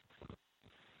King.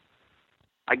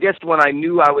 I guess when I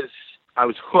knew I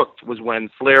was hooked was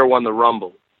when Flair won the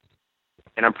Rumble.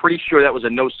 And I'm pretty sure that was a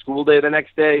no-school day the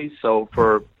next day. So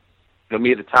for, you know,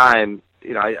 me at the time,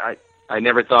 you know, I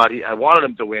never thought I wanted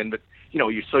him to win, but, you know,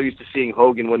 you're so used to seeing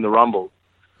Hogan win the Rumble.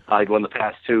 I'd won the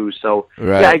past 2, so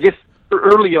right. Yeah, I guess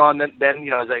early on, then you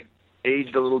know, as I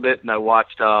aged a little bit, and I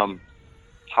watched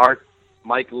Hart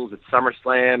Michaels at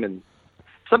SummerSlam, and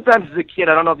sometimes as a kid,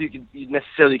 I don't know if you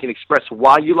necessarily can express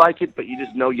why you like it, but you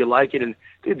just know you like it. And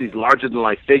they had these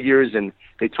larger-than-life figures, and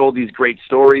they told these great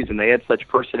stories, and they had such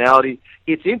personality.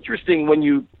 It's interesting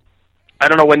when I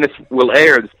don't know when this will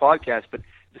air, this podcast, but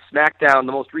the SmackDown,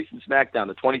 the most recent SmackDown,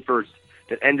 the 21st,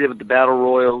 that ended with the Battle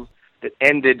Royals,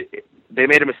 they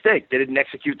made a mistake. They didn't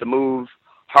execute the move.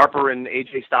 Harper and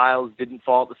AJ Styles didn't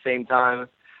fall at the same time.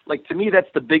 Like, to me, that's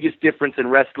the biggest difference in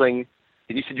wrestling.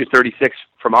 And you said you're 36.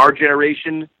 From our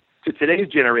generation to today's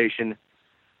generation,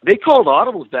 they called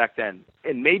audibles back then.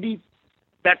 And maybe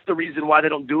that's the reason why they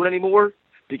don't do it anymore,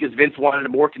 because Vince wanted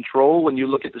more control when you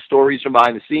look at the stories from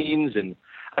behind the scenes. And,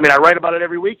 I mean, I write about it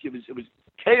every week. It was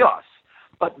chaos.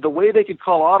 But the way they could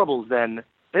call audibles then,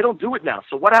 they don't do it now.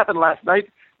 So what happened last night?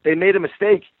 They made a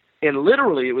mistake, and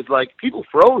literally it was like people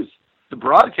froze. The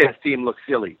broadcast team looked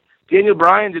silly. Daniel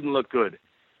Bryan didn't look good.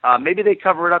 Maybe they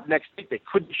cover it up next week. They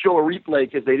couldn't show a replay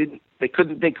because they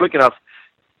couldn't think quick enough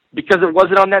because it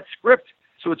wasn't on that script.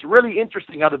 So it's really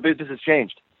interesting how the business has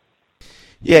changed.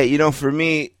 Yeah, for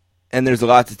me, and there's a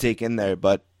lot to take in there,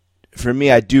 but for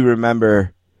me, I do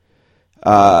remember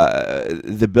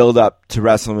the build-up to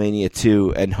WrestleMania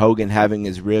 2 and Hogan having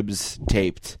his ribs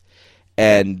taped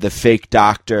and the fake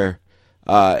doctor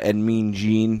and Mean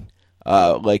Gene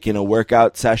like in a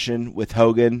workout session with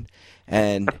Hogan,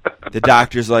 and the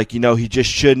doctor's like, he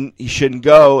shouldn't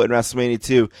go in WrestleMania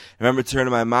 2. I remember turning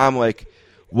to my mom like,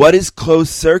 what is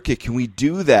closed circuit? Can we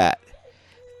do that?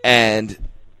 And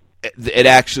it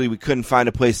actually, we couldn't find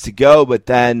a place to go, but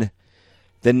then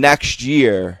the next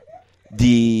year,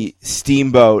 the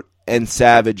Steamboat and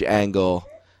Savage angle,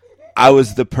 I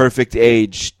was the perfect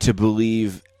age to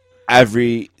believe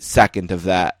every second of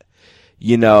that.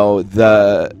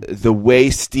 The way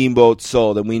Steamboat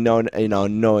sold, and we know,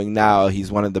 knowing now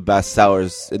he's one of the best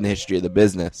sellers in the history of the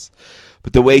business,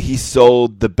 but the way he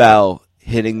sold the bell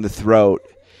hitting the throat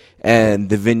and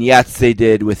the vignettes they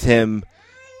did with him,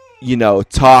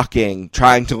 talking,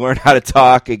 trying to learn how to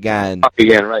talk again.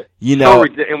 Right.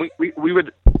 And we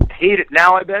would hate it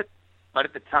now, I bet, but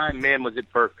at the time, man, was it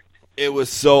perfect. It was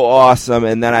so awesome,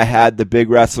 and then I had the big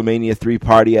WrestleMania 3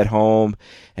 party at home,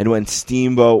 and when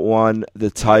Steamboat won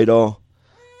the title,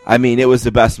 I mean, it was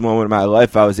the best moment of my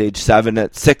life. I was age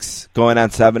 6, going on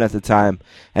 7 at the time.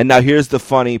 And now here's the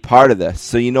funny part of this.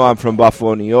 So I'm from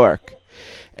Buffalo, New York,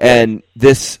 and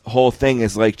this whole thing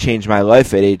has changed my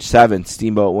life at age 7,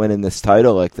 Steamboat winning this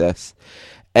title like this.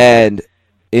 And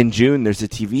in June, there's a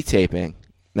TV taping.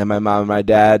 Then my mom and my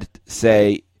dad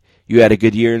say, you had a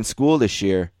good year in school this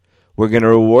year. We're going to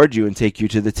reward you and take you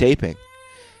to the taping.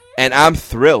 And I'm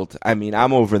thrilled. I mean,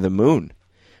 I'm over the moon.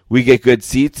 We get good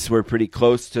seats. We're pretty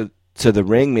close to the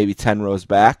ring, maybe 10 rows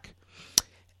back.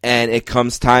 And it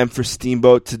comes time for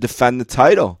Steamboat to defend the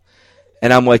title.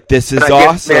 And I'm like, this is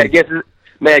awesome.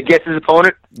 May I guess his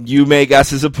opponent? You may guess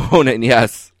his opponent,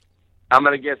 yes. I'm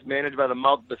going to guess managed by the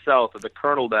Mouth of the South, or the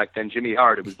Colonel back then, Jimmy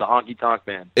Hart. It was the Honky Tonk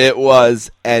Man. It was.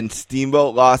 And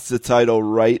Steamboat lost the title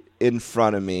right in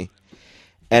front of me.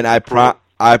 And I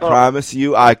promise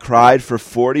you, I cried for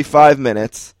 45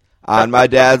 minutes on my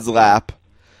dad's lap.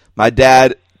 My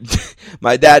dad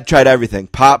tried everything.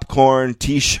 Popcorn,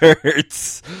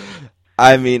 T-shirts.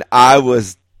 I mean, I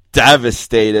was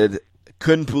devastated.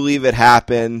 Couldn't believe it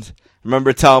happened.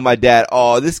 Remember telling my dad,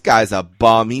 oh, this guy's a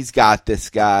bum. He's got this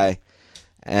guy.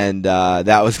 And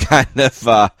that was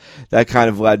that kind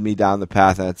of led me down the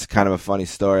path. And it's kind of a funny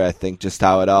story, I think, just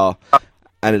how it all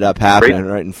ended up happening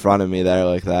right in front of me there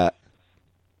like that.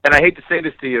 And I hate to say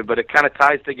this to you, but it kind of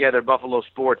ties together Buffalo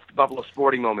sports, Buffalo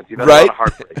sporting moments. You've had a lot of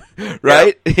heartbreak.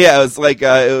 Right? Yeah, it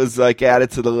was like added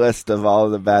to the list of all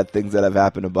of the bad things that have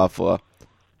happened to Buffalo.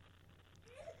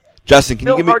 Justin, can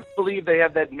you give me... It's hard to believe they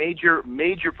have that major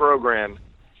program.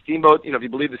 Steamboat, if you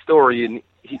believe the story, and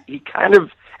he kind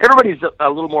of... Everybody's a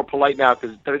little more polite now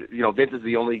because, Vince is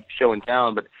the only show in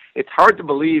town, but it's hard to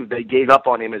believe they gave up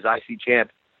on him as IC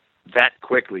champ that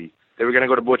quickly. They were going to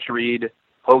go to Butch Reed.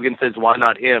 Hogan says, why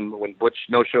not him? When Butch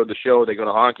no-showed the show, they go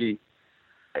to Honky.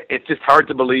 It's just hard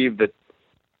to believe that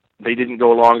they didn't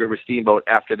go longer with Steamboat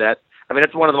after that. I mean,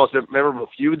 that's one of the most memorable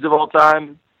feuds of all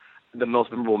time, the most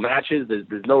memorable matches.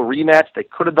 There's no rematch. They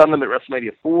could have done them at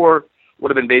WrestleMania 4.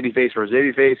 Would have been babyface versus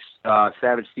babyface,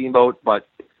 Savage Steamboat. But,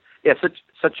 yeah,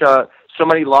 so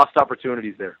many lost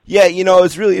opportunities there. Yeah, it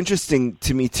was really interesting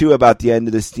to me, too, about the end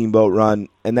of the Steamboat run,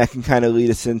 and that can kind of lead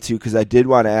us into, because I did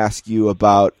want to ask you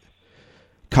about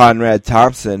Conrad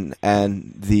Thompson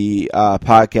and the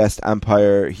podcast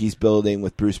empire he's building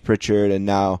with Bruce Pritchard and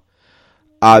now,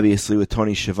 obviously, with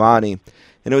Tony Schiavone.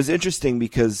 And it was interesting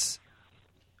because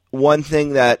one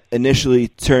thing that initially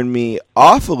turned me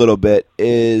off a little bit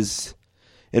is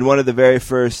in one of the very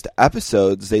first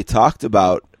episodes, they talked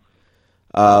about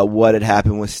what had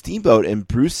happened with Steamboat, and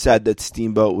Bruce said that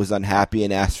Steamboat was unhappy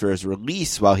and asked for his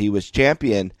release while he was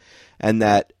champion, and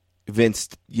that Vince,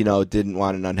 didn't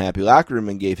want an unhappy locker room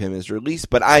and gave him his release.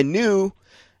 But I knew,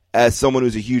 as someone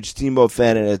who's a huge Steamboat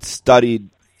fan and had studied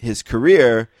his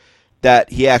career,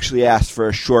 that he actually asked for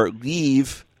a short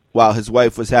leave while his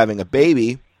wife was having a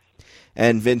baby.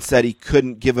 And Vince said he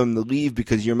couldn't give him the leave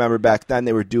because you remember back then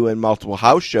they were doing multiple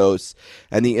house shows,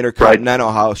 and the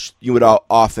Intercontinental House, you would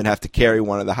often have to carry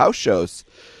one of the house shows.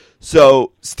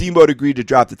 So Steamboat agreed to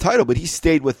drop the title, but he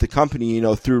stayed with the company,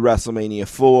 through WrestleMania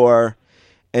 4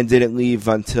 and didn't leave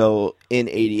until in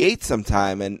 88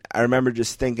 sometime. And I remember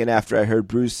just thinking after I heard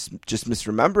Bruce just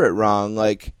misremember it wrong,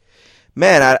 like,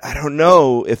 man, I don't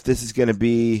know if this is going to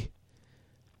be,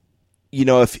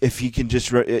 if he can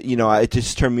just, it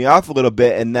just turned me off a little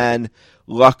bit. And then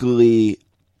luckily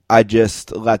I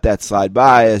just let that slide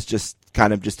by as just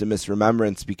kind of just a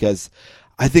misremembrance, because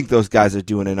I think those guys are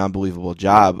doing an unbelievable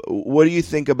job. What do you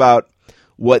think about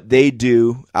what they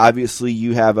do? Obviously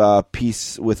you have a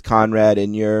piece with Conrad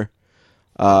in your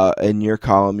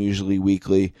column, usually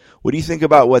weekly. What do you think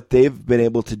about what they've been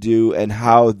able to do and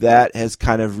how that has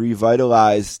kind of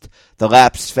revitalized the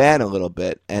lapsed fan a little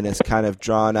bit and has kind of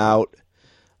drawn out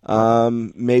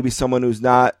maybe someone who's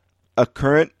not a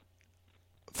current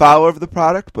follower of the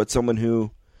product, but someone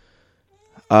who,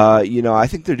 I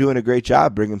think they're doing a great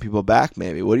job bringing people back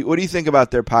maybe. What do you think about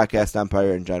their podcast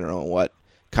empire in general and what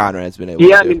Conrad's been able to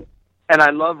do? I mean, and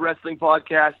I love wrestling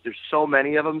podcasts. There's so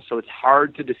many of them, so it's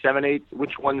hard to disseminate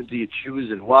which ones do you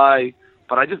choose and why.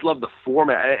 But I just love the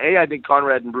format. I think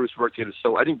Conrad and Bruce work together.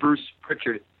 So I think Bruce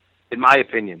Pritchard, in my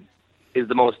opinion, is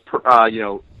the most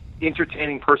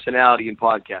entertaining personality in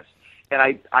podcasts. And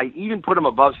I even put him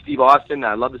above Steve Austin.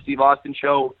 I love the Steve Austin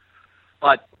show,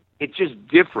 but it's just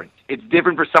different. It's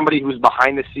different for somebody who's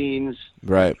behind the scenes.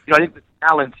 Right. I think the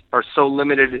talents are so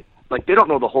limited. Like, they don't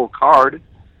know the whole card.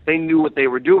 They knew what they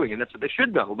were doing, and that's what they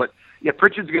should know. But, yeah,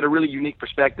 Pritchard's got a really unique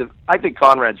perspective. I think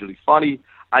Conrad's really funny.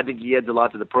 I think he adds a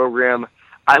lot to the program.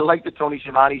 I like the Tony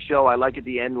Schiavone show. I like at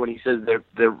the end when he says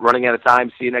they're running out of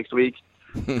time. See you next week.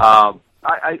 But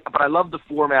I love the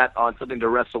format on something to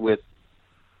wrestle with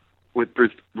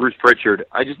Bruce Pritchard.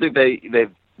 I just think they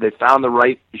found the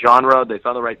right genre. They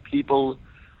found the right people.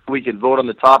 We can vote on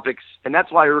the topics, and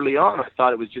that's why early on I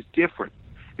thought it was just different.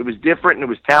 It was different and it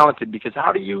was talented, because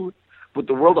how do you, with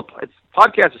the world of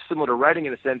podcasts, is similar to writing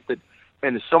in a sense that,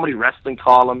 man, there's so many wrestling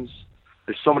columns,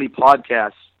 there's so many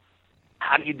podcasts.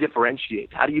 How do you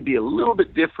differentiate? How do you be a little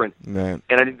bit different? Right.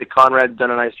 And I think that Conrad's done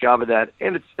a nice job of that,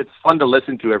 and it's fun to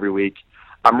listen to every week.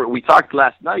 We talked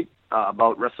last night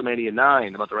about WrestleMania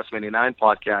 9, about the WrestleMania 9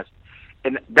 podcast,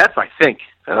 and that's, I think,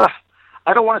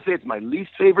 I don't want to say it's my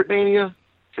least favorite Mania,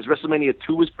 because WrestleMania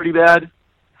 2 was pretty bad,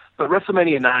 but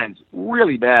WrestleMania 9's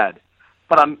really bad.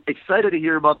 But I'm excited to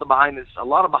hear about a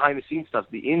lot of behind-the-scenes stuff,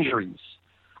 the injuries.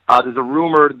 There's a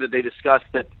rumor that they discussed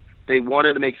that they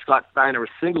wanted to make Scott Steiner a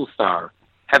single star,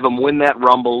 have him win that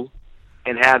Rumble,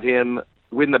 and have him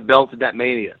win the belt at that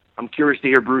Mania. I'm curious to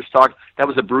hear Bruce talk. That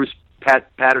was a Bruce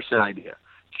Patterson idea.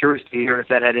 Curious to hear if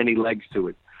that had any legs to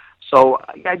it. So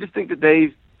I just think that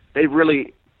they've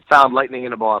really found lightning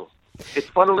in a bottle. It's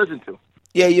fun to listen to.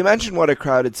 Yeah, you mentioned what a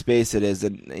crowded space it is,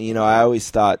 and I always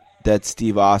thought that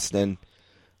Steve Austin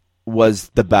was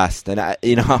the best. And I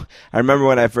remember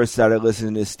when I first started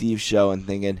listening to Steve's show and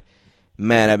thinking,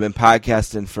 man, I've been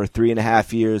podcasting for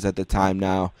 3.5 years at the time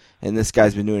now, and this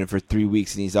guy's been doing it for 3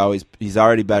 weeks, and he's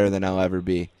already better than I'll ever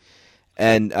be.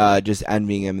 And just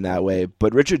envying him in that way.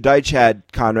 But Richard Deitch had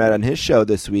Conrad on his show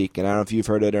this week, and I don't know if you've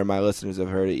heard it or my listeners have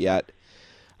heard it yet.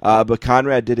 But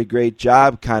Conrad did a great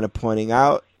job kind of pointing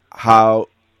out how,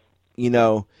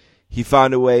 he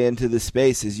found a way into the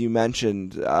space, as you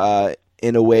mentioned,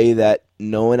 in a way that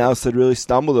no one else had really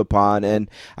stumbled upon. And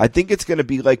I think it's going to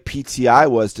be like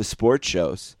PTI was to sports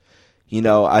shows.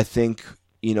 I think,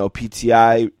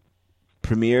 PTI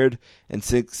premiered, and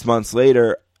 6 months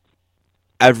later,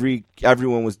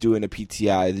 everyone was doing a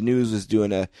PTI. The news was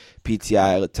doing a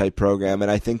PTI type program, and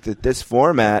I think that this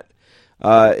format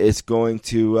is going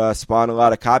to spawn a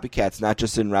lot of copycats, not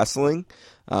just in wrestling,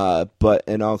 but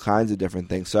in all kinds of different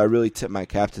things. So I really tip my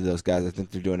cap to those guys. I think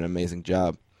they're doing an amazing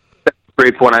job.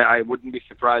 Great point. I wouldn't be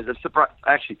surprised. I'm surprised.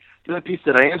 Actually, the only piece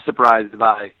that I am surprised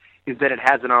by is that it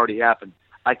hasn't already happened.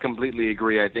 I completely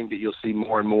agree. I think that you'll see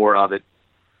more and more of it.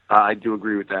 I do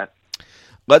agree with that.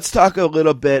 Let's talk a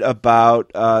little bit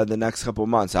about the next couple of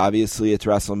months. Obviously, it's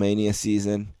WrestleMania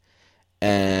season,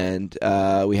 and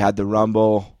we had the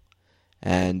Rumble,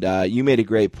 and you made a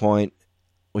great point,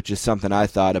 which is something I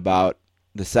thought about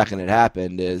the second it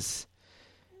happened, is,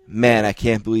 man, I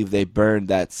can't believe they burned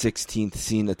that 16th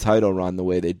Cena title run the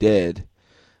way they did.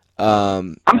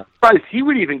 I'm surprised he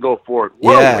would even go for it.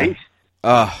 What a waste.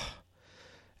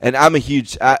 And I'm a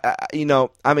huge,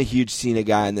 I'm a huge Cena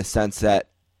guy in the sense that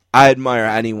I admire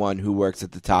anyone who works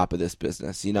at the top of this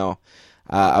business.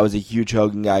 I was a huge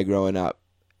Hogan guy growing up,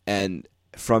 and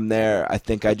from there, I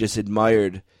think I just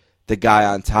admired the guy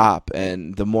on top.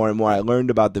 And the more and more I learned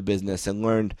about the business and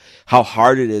learned how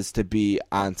hard it is to be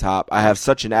on top, I have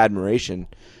such an admiration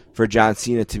for John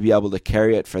Cena to be able to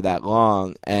carry it for that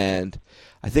long. And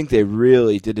I think they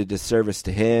really did a disservice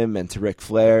to him and to Ric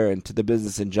Flair and to the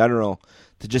business in general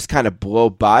to just kind of blow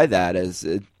by that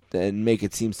and make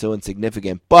it seem so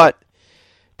insignificant. But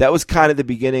that was kind of the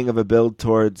beginning of a build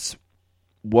towards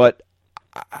what,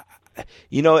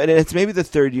 and it's maybe the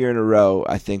third year in a row,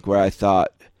 I think, where I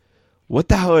thought, what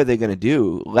the hell are they going to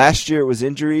do? Last year it was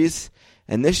injuries,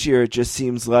 and this year it just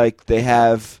seems like they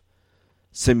have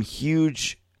some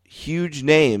huge, huge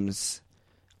names,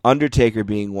 Undertaker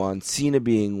being one, Cena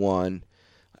being one,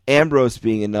 Ambrose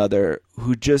being another,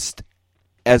 who just,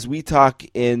 as we talk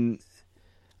in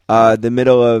the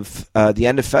middle of the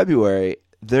end of February,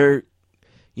 they're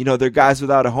guys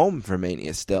without a home for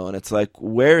Mania still, and it's like,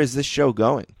 where is this show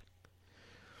going?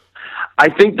 I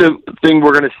think the thing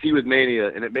we're going to see with Mania,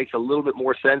 and it makes a little bit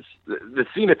more sense, the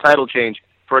Cena title change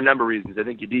for a number of reasons. I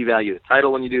think you devalue the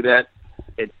title when you do that.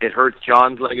 It hurts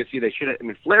John's legacy. They should.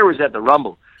 Flair was at the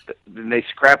Rumble. Then they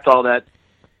scrapped all that.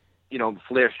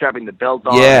 Flair strapping the belt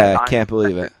on. Yeah, I can't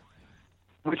believe it.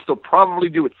 Which they'll probably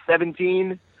do at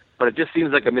 17, but it just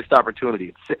seems like a missed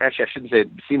opportunity. Actually, I shouldn't say it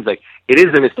seems like. It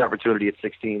is a missed opportunity at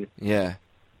 16. Yeah.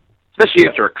 Especially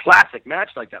after a classic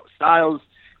match like that with Styles.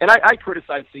 And I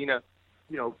criticize Cena,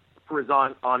 for his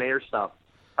on-air stuff.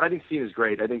 But I think Cena's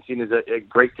great. I think Cena's a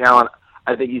great talent.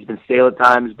 I think he's been stale at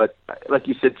times, but like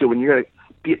you said, too, when you're going to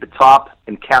be at the top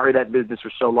and carry that business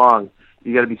for so long,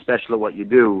 you got to be special at what you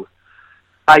do.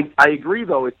 I agree,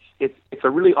 though. It's a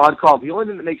really odd call. The only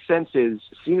thing that makes sense is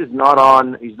Cena's not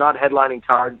on. He's not headlining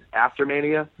cards after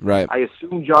Mania. Right. I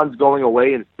assume John's going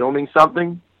away and filming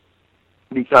something,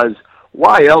 because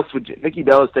why else would you? Nikki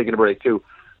Bella's taking a break too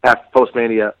after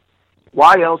post-Mania.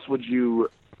 Why else would you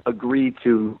agree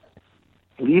to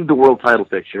leave the world title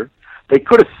picture? They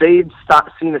could have saved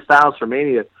Cena Styles for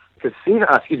Mania, because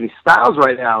Styles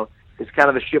right now is kind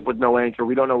of a ship with no anchor.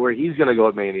 We don't know where he's going to go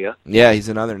at Mania. Yeah, he's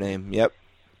another name. Yep.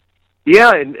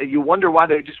 Yeah, and you wonder why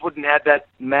they just wouldn't have that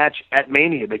match at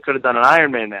Mania. They could have done an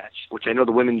Iron Man match, which I know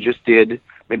the women just did.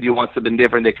 Maybe you want something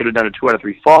different. They could have done a 2 out of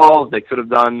 3 falls. They could have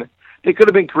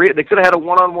been creative. They could have had a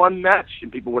one-on-one match,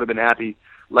 and people would have been happy.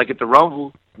 Like at the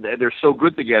Rumble, they're so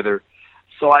good together.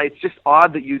 So it's just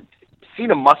odd that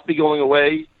Cena must be going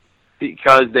away,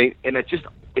 because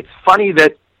it's funny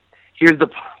that here's the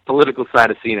political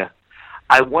side of Cena.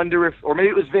 I wonder if, or maybe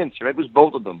it was Vince, or maybe it was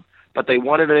both of them, but they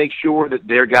wanted to make sure that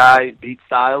their guy beat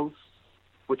Styles,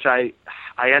 which I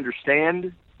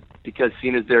understand, because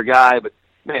Cena's their guy. But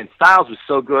man, Styles was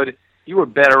so good. You were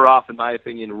better off, in my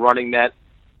opinion, running that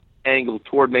angle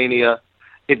toward Mania.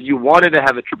 If you wanted to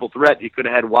have a triple threat, you could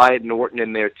have had Wyatt and Orton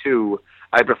in there too.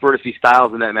 I prefer to see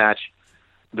Styles in that match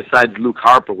besides Luke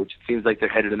Harper, which it seems like they're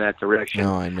headed in that direction.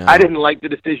 No, I know. I didn't like the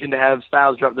decision to have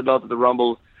Styles drop the belt at the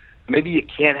Rumble. Maybe you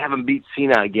can't have him beat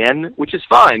Cena again, which is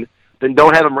fine. Then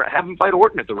don't have him fight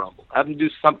Orton at the Rumble. Have him do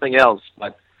something else.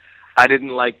 But I didn't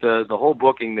like the whole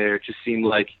booking there. It just seemed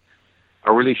like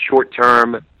a really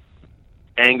short-term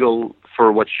angle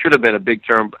for what should have been a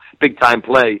big-time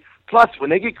play. Plus, when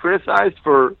they get criticized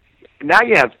for, now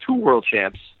you have 2 world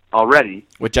champs already,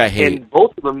 which I hate, and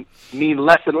both of them mean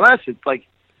less and less. It's like,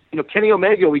 Kenny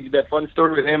Omega, we did that fun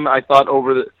story with him, I thought,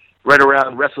 right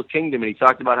around Wrestle Kingdom, and he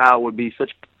talked about how it would be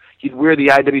he'd wear the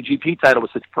IWGP title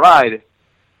with such pride.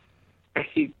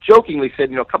 He jokingly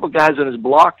said, a couple guys on his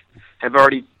block have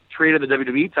already traded the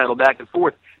WWE title back and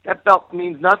forth. That belt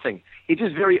means nothing. It's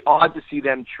just very odd to see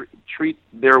them treat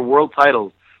their world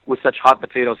titles with such hot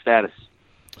potato status.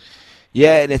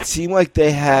 Yeah, and it seemed like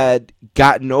they had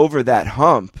gotten over that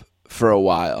hump for a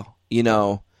while,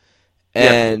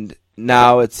 and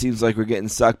now it seems like we're getting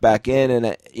sucked back in,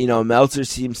 and, Meltzer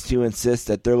seems to insist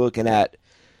that they're looking at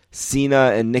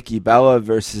Cena and Nikki Bella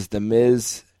versus The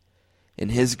Miz and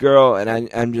his girl, and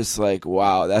I'm just like,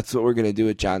 wow, that's what we're going to do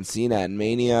with John Cena and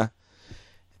Mania.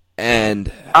 And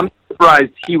I'm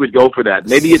surprised he would go for that.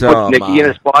 Maybe it puts Nikki in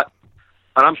a spot,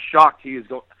 and I'm shocked he is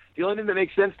going. The only thing that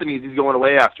makes sense to me is he's going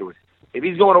away afterwards. If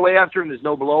he's going away after him, there's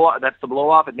no blow-off. That's the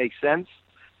blow-off. It makes sense.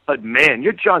 But, man,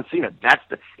 you're John Cena.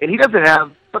 And he doesn't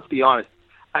have, let's be honest,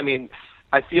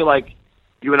 I feel like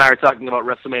you and I are talking about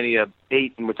WrestleMania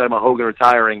 8, and we're talking about Hogan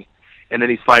retiring, and then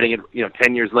he's fighting it,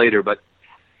 10 years later. But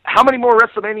how many more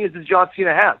WrestleManias does John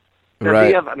Cena have? Does Right.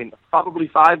 he have, probably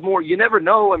 5 more. You never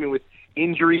know. With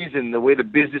injuries and the way the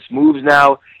business moves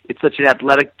now, it's such an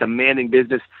athletic, demanding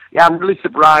business. Yeah, I'm really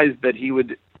surprised that he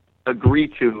would agree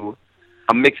to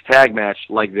a mixed tag match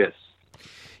like this.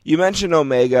 You mentioned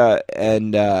Omega,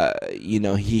 and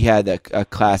he had a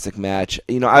classic match.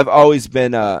 I've always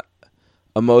been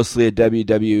mostly a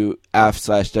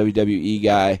WWF/WWE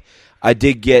guy. I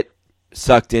did get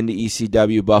sucked into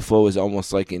ECW. Buffalo was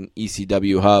almost like an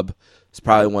ECW hub. It's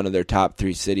probably one of their top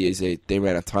 3 cities. They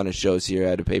ran a ton of shows here.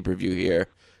 Had a pay-per-view here,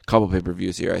 a couple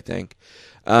pay-per-views here, I think.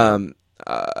 But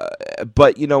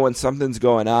when something's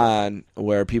going on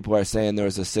where people are saying there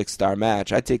was a 6-star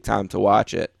match, I take time to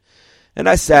watch it. And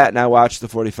I sat and I watched the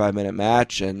 45-minute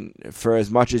match, and for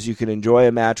as much as you can enjoy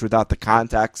a match without the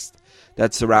context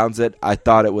that surrounds it, I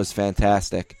thought it was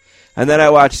fantastic. And then I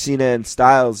watched Cena and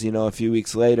Styles, a few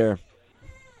weeks later,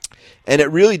 and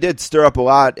it really did stir up a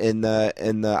lot in the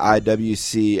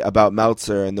IWC about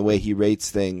Meltzer and the way he rates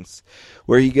things,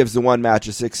 where he gives the one match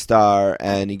a 6-star,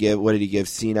 and what did he give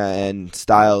Cena and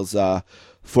Styles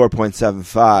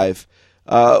 4.75.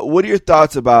 What are your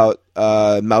thoughts about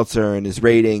Meltzer and his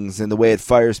ratings and the way it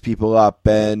fires people up?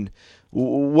 And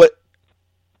what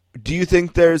do you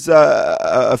think there's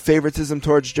a favoritism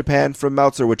towards Japan from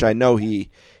Meltzer, which I know he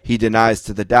denies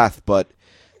to the death, but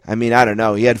I don't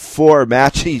know. He had 4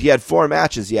 matches. He had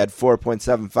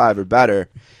 4.75 or better,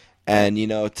 and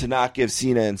to not give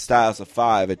Cena and Styles a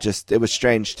 5, it was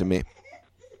strange to me.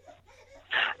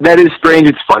 That is strange.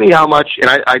 It's funny how much,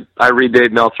 and I read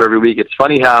Dave Meltzer every week. It's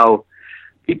funny how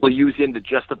people use him to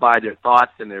justify their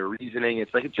thoughts and their reasoning.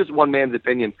 It's like it's just one man's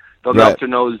opinion. Though Right. Meltzer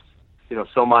knows,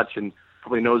 so much, and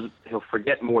probably knows he'll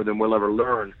forget more than we'll ever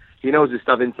learn. He knows his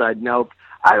stuff inside and out.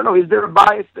 I don't know. Is there a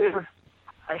bias there?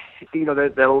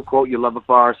 That old quote, "You love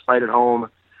afar, spite at home."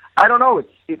 I don't know.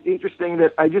 It's interesting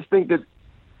that I just think that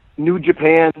New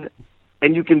Japan,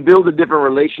 and you can build a different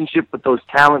relationship with those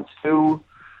talents too.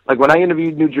 Like when I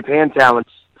interviewed New Japan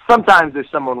talents, sometimes there's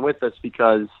someone with us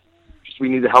because we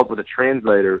need the help with a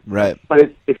translator. Right.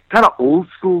 But it's kind of old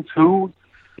school too,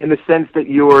 in the sense that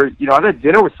I've had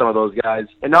dinner with some of those guys,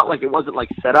 and not like it wasn't like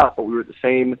set up, but we were at the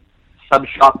same sub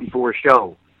shop before a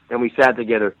show, and we sat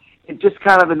together. It's just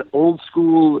kind of an old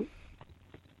school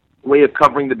way of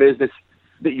covering the business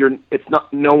that it's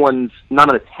not none of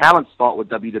the talent's fault with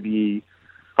WWE,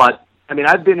 but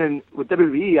with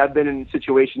WWE, I've been in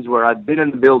situations where I've been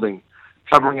in the building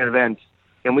covering an event,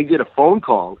 and we did a phone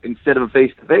call instead of a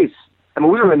face-to-face. We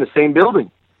were in the same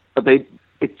building, but they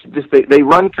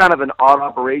run kind of an odd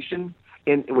operation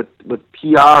with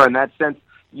PR in that sense.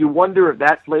 You wonder if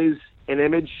that plays an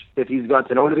image, if he's got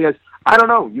to know the guys. I don't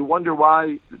know. You wonder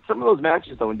why some of those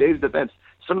matches, though, in Dave's defense,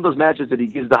 some of those matches that he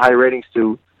gives the high ratings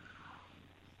to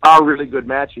are really good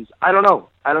matches. I don't know.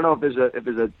 I don't know if there's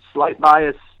a slight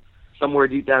bias somewhere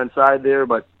deep down inside there,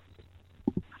 but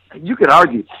you could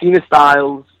argue Cena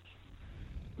Styles,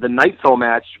 the Naito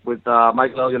match with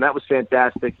Michael Elgin, that was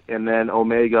fantastic, and then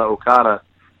Omega Okada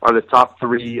are the top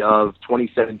 3 of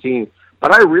 2017.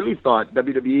 But I really thought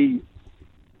WWE,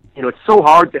 it's so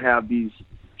hard to have these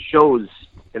shows.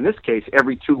 In this case,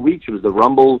 every 2 weeks, it was the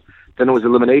Rumble, then it was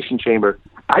Elimination Chamber.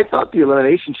 I thought the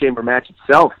Elimination Chamber match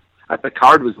itself, the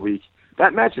card was weak.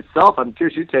 That match itself, I'm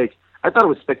curious your take, I thought it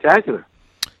was spectacular.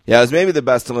 Yeah, it was maybe the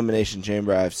best Elimination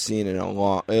Chamber I've seen in a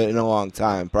long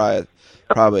time.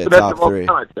 Probably a top 3.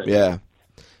 Yeah,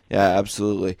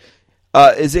 absolutely.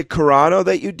 Is it Carano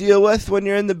that you deal with when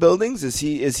you're in the buildings? Is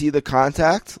he the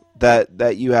contact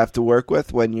that you have to work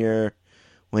with when you're?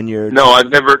 No, I've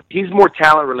never. He's more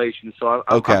talent relations, so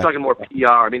I'm Okay. talking more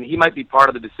PR. He might be part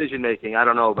of the decision making. I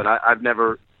don't know, but I've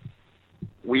never.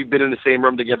 We've been in the same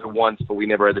room together once, but we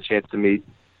never had the chance to meet.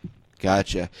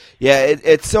 Gotcha. Yeah,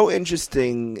 it's so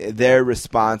interesting, their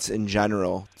response in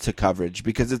general to coverage,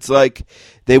 because it's like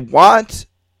they want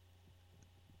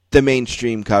the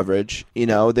mainstream coverage,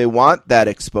 they want that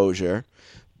exposure,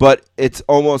 but it's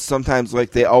almost sometimes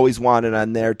like they always want it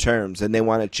on their terms, and they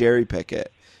want to cherry pick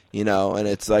it, and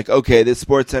it's like, okay, this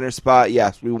SportsCenter spot,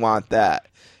 yes, we want that,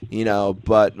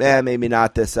 but maybe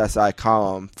not this SI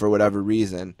column for whatever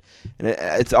reason. And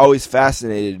it's always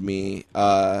fascinated me,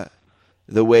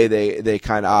 the way they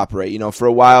kind of operate. For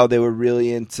a while they were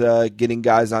really into getting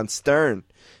guys on Stern.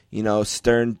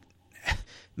 Stern,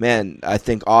 man, I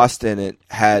think Austin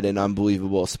had an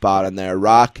unbelievable spot on there.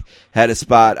 Rock had a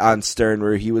spot on Stern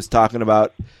where he was talking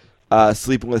about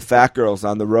sleeping with fat girls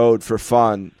on the road for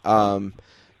fun.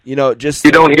 Just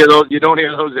You don't hear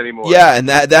those anymore. Yeah, and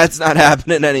that's not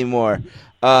happening anymore.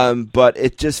 But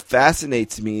it just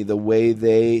fascinates me the way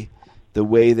they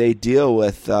deal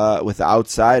with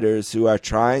outsiders who are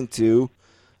trying to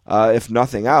if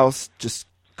nothing else, just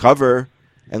cover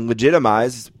and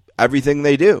legitimize everything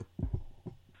they do.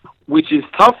 Which is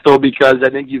tough, though, because I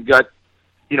think you've got,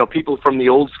 people from the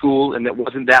old school, and it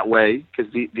wasn't that way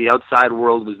because the outside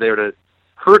world was there to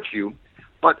hurt you.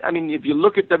 But, if you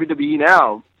look at WWE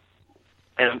now,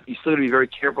 and you still got to be very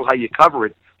careful how you cover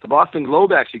it, the Boston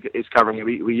Globe actually is covering it.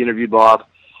 We interviewed Bob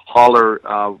Holler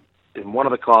in one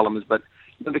of the columns, but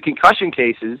the concussion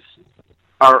cases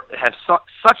have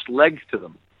such legs to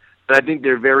them that I think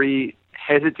they're very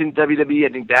hesitant, WWE. I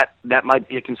think that might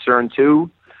be a concern, too,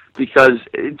 because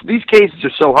these cases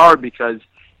are so hard because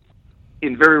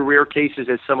in very rare cases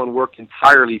has someone worked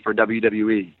entirely for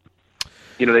WWE.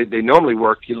 They normally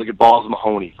work. You look at Balls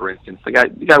Mahoney, for instance. The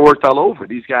guy worked all over.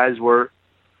 These guys were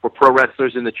pro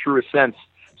wrestlers in the truest sense.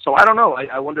 So I don't know.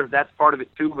 I wonder if that's part of it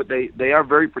too. But they are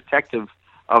very protective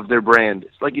of their brand.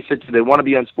 It's like you said, they want to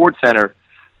be on SportsCenter,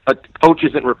 but the coach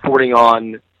isn't reporting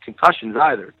on concussions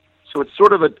either. So it's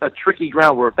sort of a tricky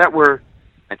ground where if that were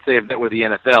the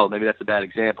NFL, maybe that's a bad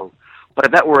example. But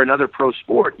if that were another pro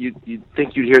sport, you'd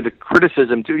think you'd hear the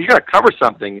criticism too. You got to cover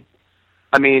something.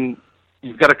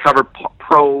 You've got to cover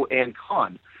pro and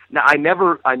con. Now, I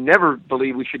never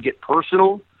believe we should get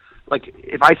personal. Like,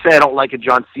 if I say I don't like a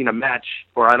John Cena match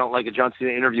or I don't like a John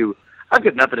Cena interview, I've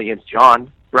got nothing against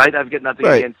John, right? I've got nothing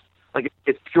against,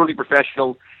 it's purely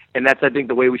professional, and that's, I think,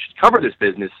 the way we should cover this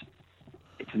business.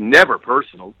 It's never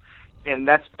personal,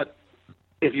 but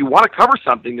if you want to cover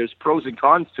something, there's pros and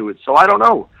cons to it. So I don't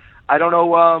know.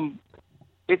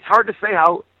 It's hard to say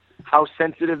how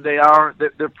sensitive they are.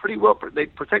 They're pretty well. They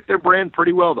protect their brand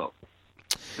pretty well, though.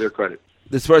 To their credit.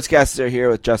 The Sportscasters are here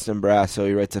with Justin Barrasso.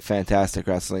 He writes a fantastic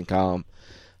wrestling column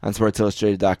on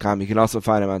SportsIllustrated.com. You can also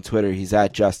find him on Twitter. He's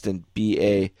at Justin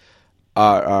BARRASSO.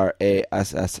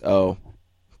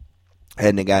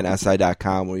 And again,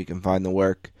 SI.com, where you can find the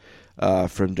work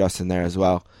from Justin there as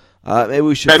well. Maybe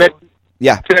we should. Can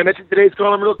I mention today's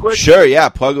column real quick? Sure. Yeah.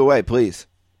 Plug away, please.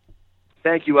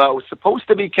 Thank you. It was supposed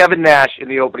to be Kevin Nash in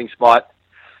the opening spot,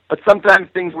 but sometimes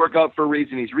things work out for a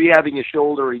reason. He's rehabbing his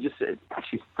shoulder. He just said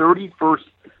his 31st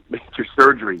major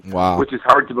surgery, wow, which is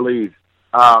hard to believe.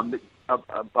 A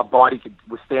body could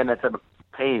withstand that type of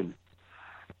pain.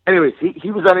 Anyways, he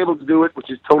was unable to do it,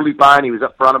 which is totally fine. He was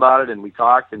upfront about it, and we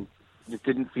talked, and just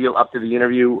didn't feel up to the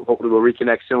interview. Hopefully we'll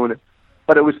reconnect soon.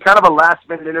 But it was kind of a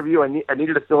last-minute interview. I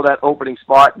needed to fill that opening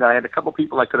spot, and I had a couple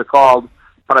people I could have called,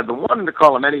 but I've been wanting to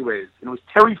call him anyways. And it was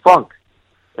Terry Funk.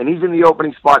 And he's in the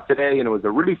opening spot today, and it was a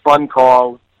really fun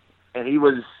call. And it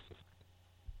was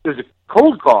a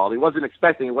cold call. He wasn't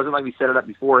expecting. It wasn't like we set it up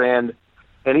beforehand.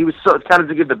 And he was kind of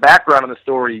to give the background on the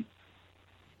story.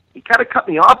 He kind of cut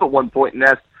me off at one point and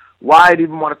asked why I'd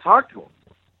even want to talk to him.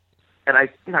 And I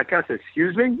kind of said,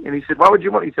 "Excuse me?" And he said, "Why would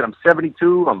you want?" He said, "I'm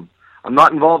 72. I'm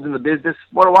not involved in the business.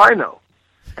 What do I know?"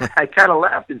 And I kind of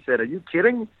laughed and said, "Are you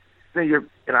kidding? You're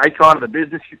an icon of the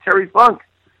business. You're Terry Funk."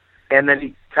 And then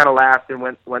he kind of laughed and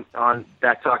went on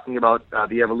back talking about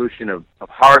the evolution of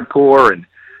hardcore and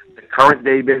the current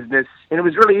day business. And it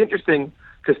was really interesting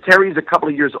because Terry's a couple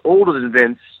of years older than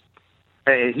Vince,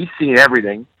 and he's seen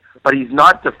everything. But he's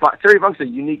not Terry Funk's a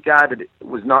unique guy that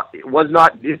is not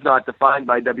defined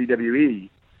by WWE.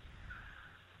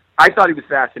 I thought he was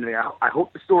fascinating. I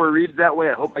hope the story reads that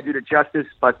way. I hope I did it justice.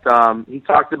 But he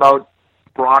talked about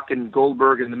Brock and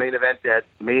Goldberg in the main event at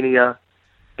Mania,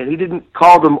 and he didn't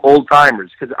call them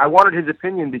old-timers because I wanted his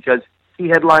opinion because he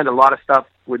headlined a lot of stuff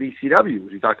with ECW,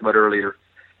 as we talked about earlier,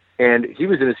 and he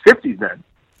was in his 50s then.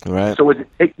 Right. So it was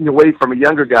taking away from a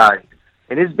younger guy.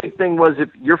 And his big thing was if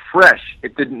you're fresh,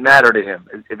 it didn't matter to him.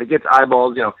 If it gets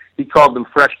eyeballs, he called them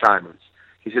fresh-timers.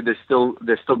 He said they're still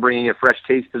bringing a fresh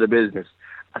taste to the business.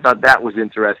 I thought that was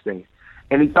interesting.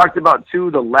 And he talked about,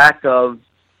 too, the lack of,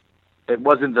 it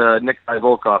wasn't the Nikolai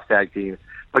Volkov tag team,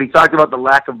 but he talked about the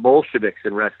lack of Bolsheviks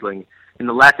in wrestling and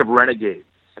the lack of renegades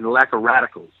and the lack of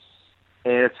radicals.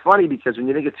 And it's funny because when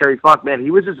you think of Terry Funk, man,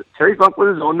 Terry Funk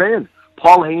was his own man.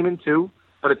 Paul Heyman, too.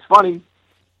 But it's funny,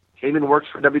 Heyman works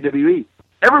for WWE.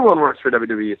 Everyone works for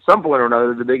WWE at some point or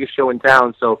another, the biggest show in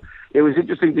town. So it was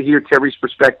interesting to hear Terry's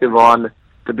perspective on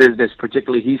the business,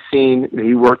 particularly he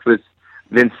worked with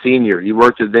Vince Sr., he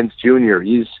worked with Vince Jr.,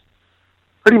 he's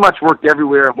pretty much worked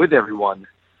everywhere and with everyone.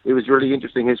 It was really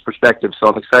interesting, his perspective, so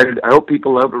I'm excited. I hope it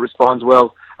responds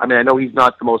well. I know he's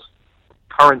not the most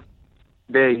current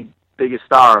day biggest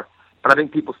star, but I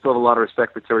think people still have a lot of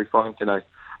respect for Terry Funk, and I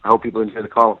hope people enjoy the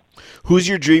column. Who's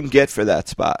your dream get for that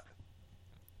spot?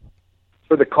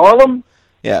 For the column?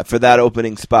 Yeah, for that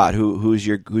opening spot. Who's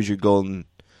your golden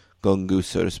goose,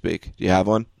 so to speak? Do you have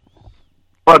one?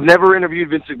 Well, I've never interviewed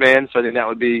Vince McMahon, so I think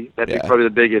that'd be probably the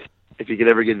biggest. If you could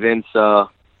ever get Vince,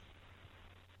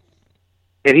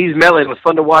 And he's meddling. It was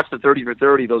fun to watch the 30 for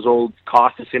 30, those old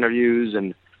Costas interviews,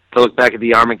 and to look back at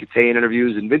the Armin Katayan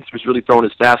interviews. And Vince was really throwing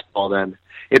his fastball then.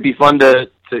 It'd be fun to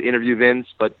interview Vince,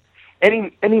 but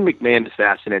any McMahon is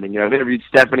fascinating. You know, I've interviewed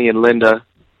Stephanie and Linda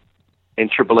and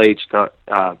Triple H. He's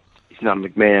not a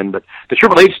McMahon, but the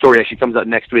Triple H story actually comes out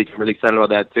next week. I'm really excited about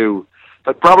that too.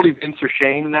 But probably Vince or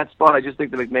Shane in that spot. I just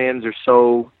think the McMahons are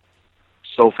so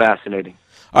fascinating.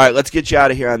 All right, let's get you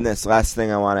out of here on this. Last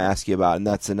thing I want to ask you about, and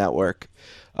that's the network.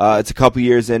 It's a couple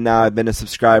years in now. I've been a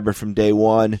subscriber from day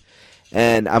one,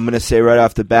 and I'm going to say right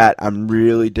off the bat, I'm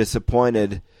really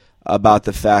disappointed about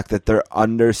the fact that they're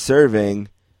underserving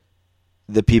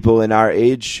the people in our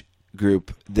age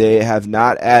group. They have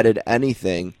not added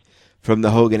anything from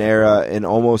the Hogan era in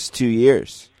almost 2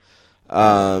 years.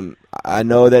 I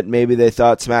know that maybe they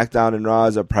thought SmackDown and Raw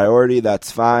is a priority.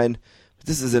 That's fine. But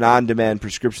this is an on-demand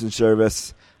prescription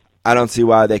service. I don't see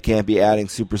why they can't be adding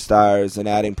superstars and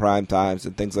adding prime times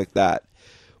and things like that.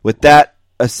 With that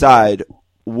aside,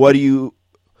 what do you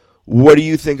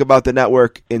think about the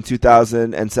network in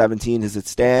 2017 as it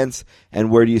stands, and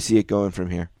where do you see it going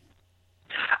from here?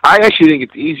 I actually think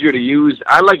it's easier to use.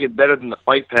 I like it better than the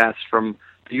Fight Pass from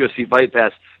the UFC Fight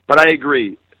Pass, but I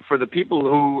agree. For the people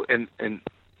who, and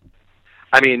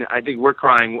I mean, I think we're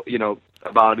crying,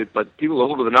 about it, but people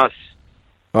older than us,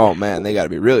 oh man, they got to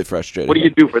be really frustrated. What do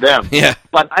you do for them? Yeah.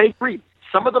 But I agree.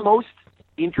 Some of the most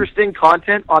interesting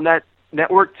content on that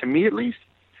network, to me at least,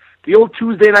 the old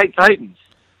Tuesday Night Titans.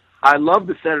 I love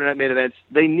the Saturday Night Main Events.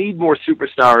 They need more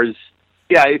superstars.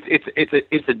 Yeah,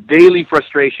 it's a daily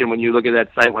frustration when you look at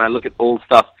that site, when I look at old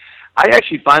stuff. I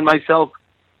actually find myself,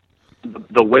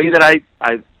 the way that I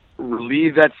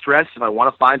relieve that stress, if I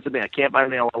want to find something, I can't find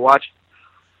anything I want to watch,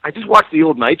 I just watch the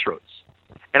old Nitros.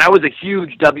 And I was a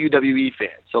huge WWE fan.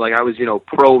 So, I was,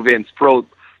 pro Vince, pro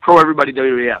everybody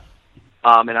WWF.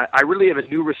 And I really have a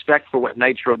new respect for what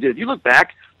Nitro did. If you look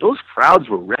back, those crowds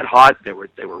were red hot. They were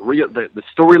real. The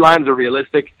storylines are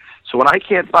realistic. So when I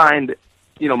can't find,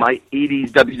 my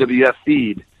 80s WWF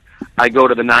feed, I go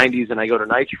to the 90s and I go to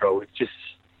Nitro. It's just,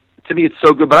 to me, it's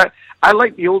so good. But I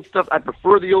like the old stuff. I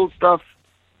prefer the old stuff.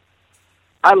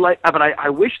 I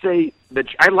wish I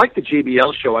like the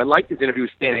JBL show. I like this interview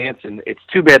with Stan Hansen. It's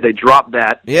too bad they dropped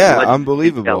that. Yeah,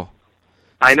 unbelievable.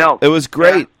 I know. It was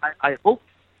great. I hope,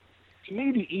 to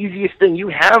me, the easiest thing, you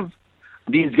have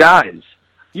these guys.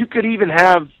 You could even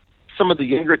have some of the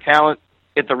younger talent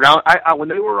at the round. When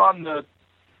they were on the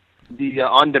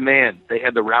On Demand, they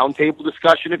had the roundtable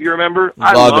discussion, if you remember.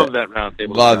 I love that roundtable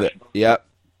discussion. Love it. Yep.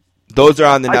 Those are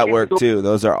on the network, too.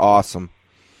 Those are awesome.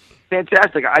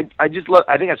 Fantastic. I just love.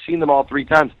 I think I've seen them all 3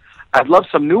 times. I'd love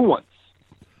some new ones.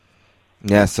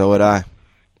 Yeah, so would I.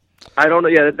 I don't know.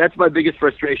 Yeah, that's my biggest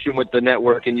frustration with the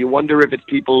network, and you wonder if it's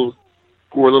people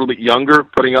who are a little bit younger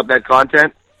putting up that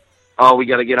content. Oh, we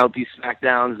got to get out these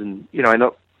SmackDowns, and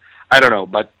I don't know,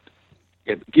 but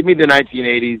give me the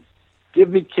 1980s. Give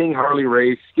me King Harley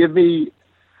Race. Give me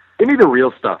the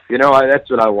real stuff. That's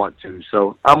what I want to.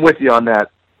 So I'm with you on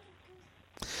that.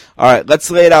 All right, let's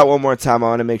lay it out one more time. I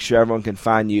want to make sure everyone can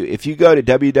find you. If you go to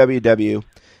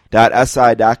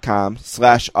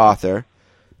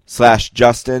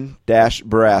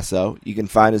www.si.com/author/Justin-Barrasso, you can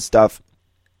find his stuff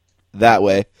that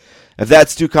way. If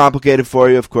that's too complicated for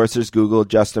you, of course, there's Google,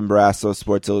 Justin Barrasso,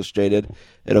 Sports Illustrated.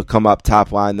 It'll come up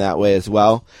top line that way as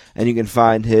well. And you can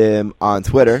find him on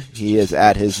Twitter. He is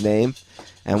at his name.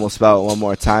 And we'll spell it one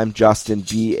more time, Justin,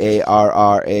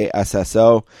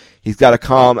 Barrasso. He's got a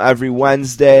column every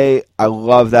Wednesday. I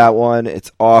love that one.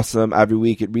 It's awesome. Every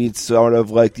week it reads sort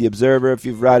of like The Observer, if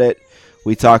you've read it.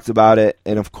 We talked about it.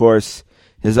 And, of course,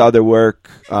 his other work,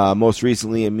 most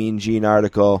recently a Mean Gene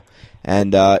article.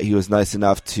 And he was nice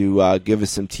enough to give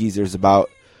us some teasers about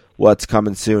what's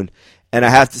coming soon. And I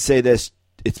have to say this,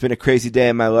 it's been a crazy day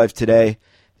in my life today.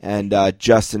 And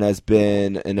Justin has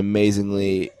been an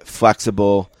amazingly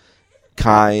flexible,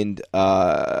 kind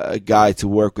guy to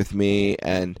work with me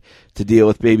and to deal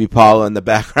with baby Paula in the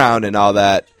background and all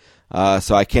that.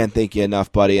 So I can't thank you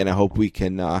enough, buddy, and I hope we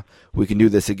can do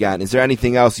this again. Is there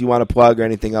anything else you want to plug or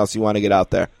anything else you want to get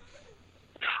out there?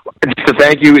 Just to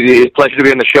thank you. It's a pleasure to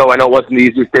be on the show. I know it wasn't the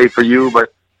easiest day for you,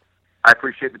 but I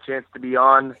appreciate the chance to be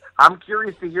on. I'm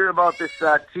curious to hear about this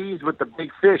tease with the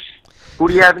big fish. Who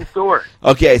do you have in store?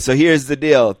 Okay, so here's the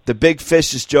deal. The big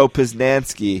fish is Joe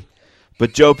Pisnansky,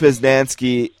 but Joe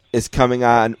Pisnansky is coming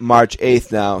on March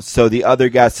 8th now. So the other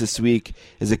guest this week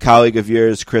is a colleague of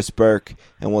yours, Chris Burke,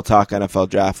 and we'll talk NFL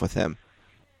draft with him.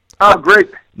 Oh, great.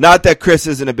 Not that Chris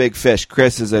isn't a big fish.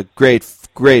 Chris is a great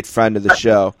friend of the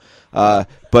show.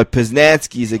 But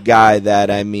Pisnansky's a guy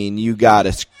that, you got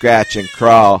to scratch and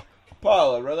crawl.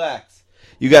 Paula, relax.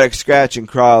 you got to scratch and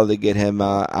crawl to get him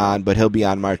on, but he'll be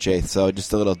on March 8th. So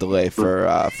just a little delay for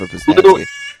Pistachi.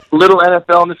 Little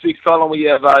NFL in this week's column. We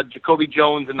have Jacoby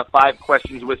Jones in the 5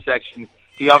 questions with section.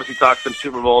 He obviously talks some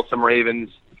Super Bowl, some Ravens,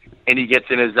 and he gets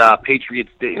in his Patriots.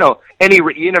 You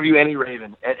interview any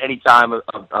Raven at any time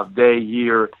of day,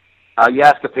 year. You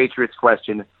ask a Patriots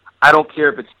question. I don't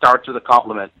care if it starts with a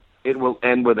compliment. It will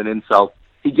end with an insult.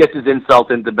 He gets his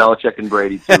insult into Belichick and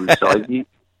Brady too.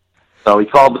 So he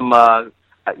called them. I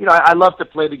love to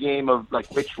play the game of like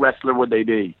which wrestler would they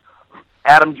be.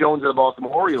 Adam Jones of the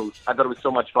Baltimore Orioles. I thought it was so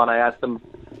much fun. I asked him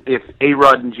if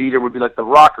A-Rod and Jeter would be like the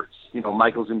Rockers,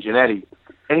 Michaels and Jannetty.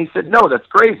 And he said, no, that's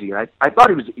crazy. And I thought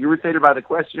he was irritated by the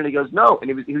question, and he goes, no. And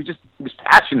he was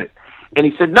passionate. And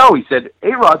he said, no. He said,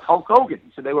 A-Rod's Hulk Hogan.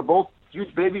 He said they were both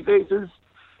huge baby faces,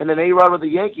 and then A-Rod with the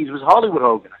Yankees was Hollywood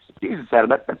Hogan. I said, Jesus, Adam,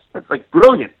 that's like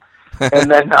brilliant. And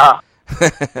then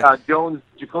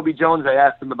Jacoby Jones, I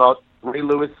asked him about Ray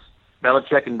Lewis,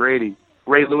 Belichick, and Brady.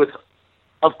 Ray Lewis,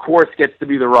 of course, gets to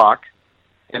be The Rock.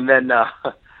 And then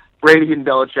Brady and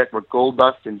Belichick were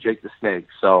Goldust and Jake the Snake.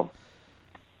 So,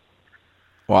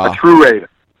 wow. A true Raven.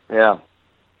 Yeah.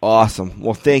 Awesome.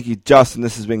 Well, thank you, Justin.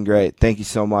 This has been great. Thank you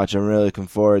so much. I'm really looking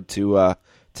forward to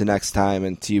next time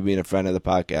and to you being a friend of the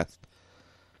podcast.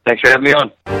 Thanks for having me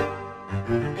on.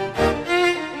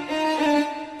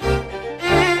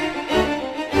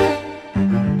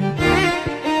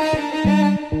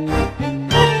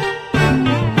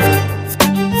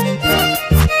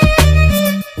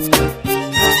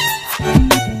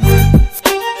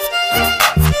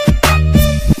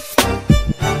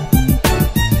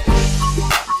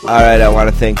 All right, I want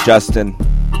to thank Justin,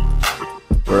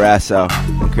 Barrasso,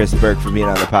 and Chris Burke for being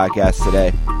on the podcast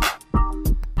today.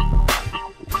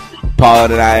 Paula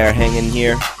and I are hanging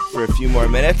here for a few more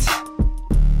minutes.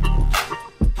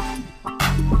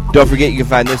 Don't forget you can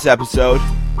find this episode,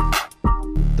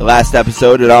 the last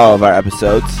episode, and all of our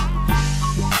episodes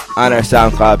on our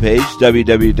SoundCloud page,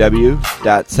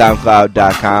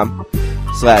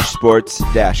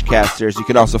 www.soundcloud.com/sports-casters. You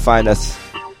can also find us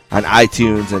on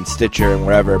iTunes and Stitcher and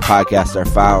wherever podcasts are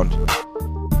found.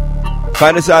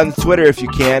 Find us on Twitter if you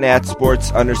can, at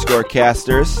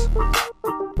 @sports_casters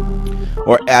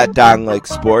or at Don Lake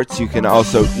Sports. You can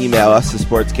also email us,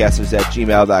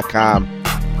 thesportscasters@gmail.com.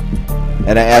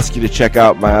 And I ask you to check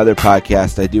out my other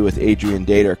podcast I do with Adrian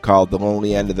Dater called The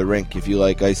Lonely End of the Rink if you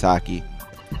like ice hockey.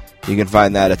 You can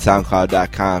find that at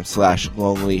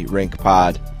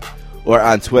soundcloud.com/lonelyrinkpod or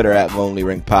on Twitter at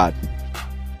lonelyrinkpod.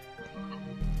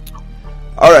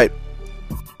 All right,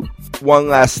 one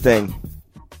last thing.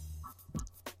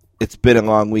 It's been a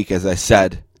long week, as I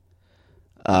said,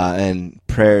 and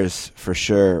prayers for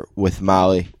sure with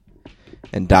Molly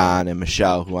and Don and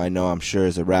Michelle, who I know I'm sure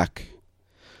is a wreck.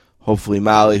 Hopefully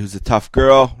Molly, who's a tough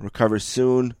girl, recovers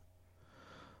soon.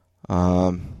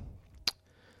 But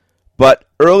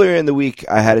earlier in the week,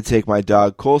 I had to take my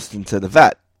dog Colston to the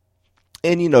vet.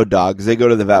 And dogs, they go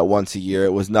to the vet once a year.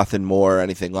 It was nothing more or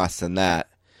anything less than that.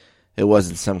 It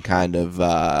wasn't some kind of,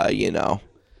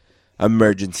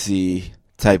 emergency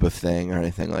type of thing or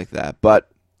anything like that.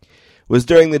 But it was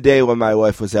during the day when my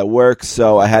wife was at work,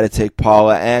 so I had to take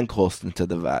Paula and Colston to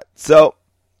the vet. So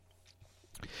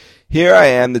here I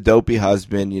am, the dopey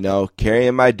husband,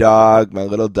 carrying my dog, my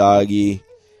little doggy,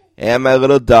 and my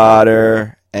little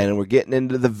daughter, and we're getting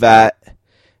into the vet,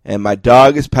 and my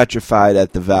dog is petrified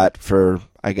at the vet for,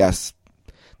 I guess,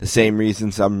 the same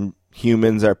reason some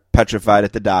humans are petrified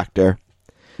at the doctor.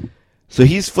 So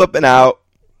he's flipping out,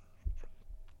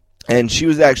 and she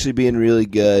was actually being really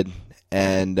good,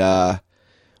 and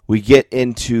we get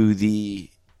into the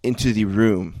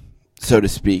room, so to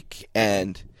speak,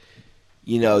 and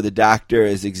the doctor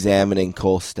is examining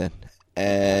Colston,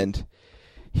 and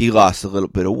he lost a little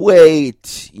bit of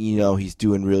weight. He's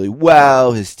doing really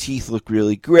well. His teeth look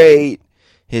really great.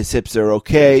 His hips are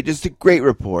okay. Just a great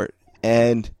report.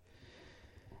 And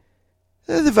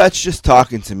the vet's just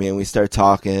talking to me, and we start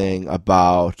talking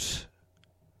about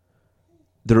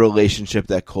the relationship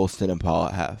that Colston and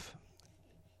Paula have.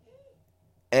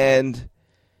 And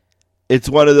it's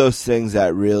one of those things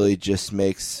that really just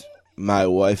makes my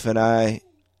wife and I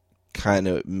kind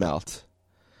of melt.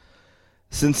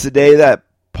 Since the day that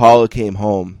Paula came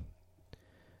home,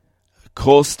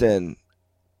 Colston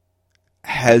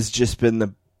has just been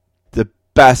the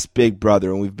best big brother,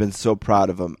 and we've been so proud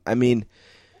of him. I mean,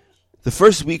 the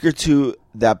first week or two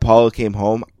that Paula came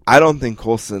home, I don't think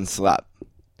Colston slept.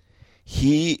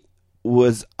 He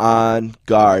was on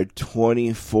guard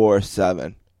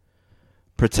 24/7,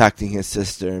 protecting his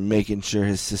sister and making sure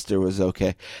his sister was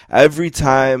okay. Every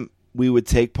time we would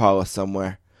take Paula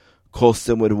somewhere,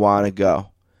 Colston would want to go.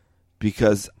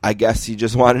 because I guess he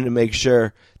just wanted to make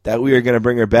sure that we were going to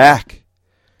bring her back.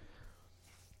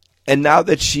 And now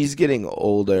that she's getting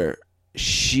older,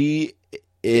 she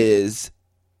is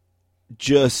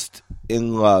just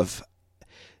in love.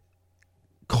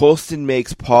 Colston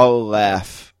makes Paula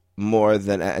laugh more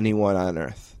than anyone on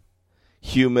earth,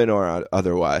 human or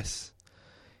otherwise.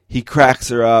 He cracks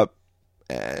her up,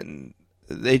 and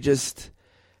they just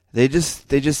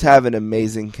have an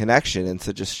amazing connection in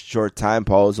such a short time.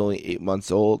 Paula's only 8 months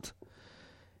old,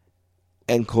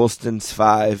 and Colston's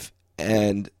 5.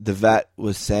 And the vet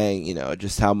was saying,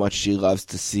 just how much she loves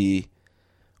to see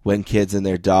when kids and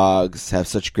their dogs have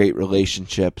such great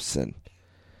relationships. And,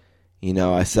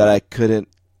 I said I couldn't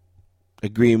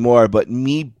agree more, but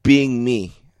me being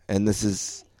me, and this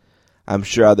is, I'm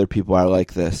sure other people are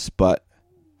like this, but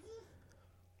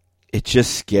it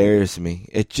just scares me.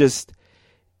 It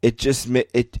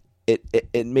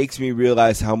makes me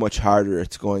realize how much harder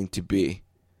it's going to be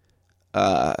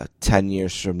 10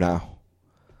 years from now.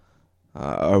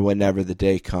 Or whenever the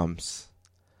day comes.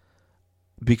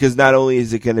 Because not only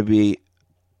is it going to be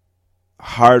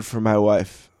hard for my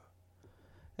wife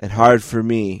and hard for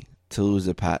me to lose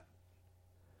a pet,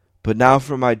 but now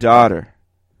for my daughter,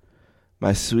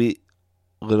 my sweet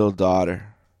little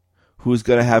daughter, who's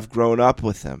going to have grown up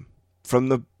with him from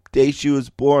the day she was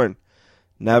born,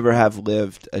 never have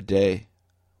lived a day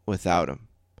without him.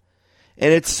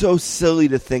 And it's so silly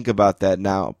to think about that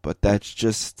now, but that's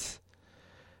just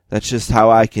how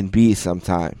I can be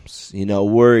sometimes,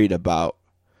 worried about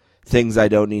things I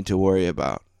don't need to worry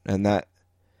about. And that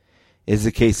is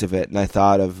the case of it. And I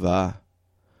thought of,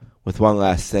 with one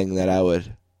last thing that I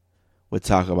would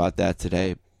talk about that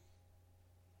today.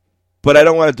 But I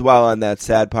don't want to dwell on that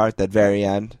sad part, that very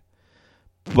end,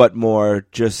 but more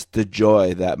just the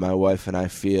joy that my wife and I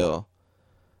feel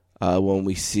when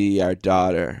we see our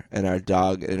daughter and our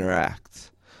dog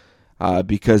interact.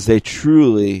 Because they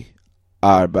truly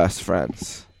are best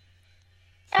friends.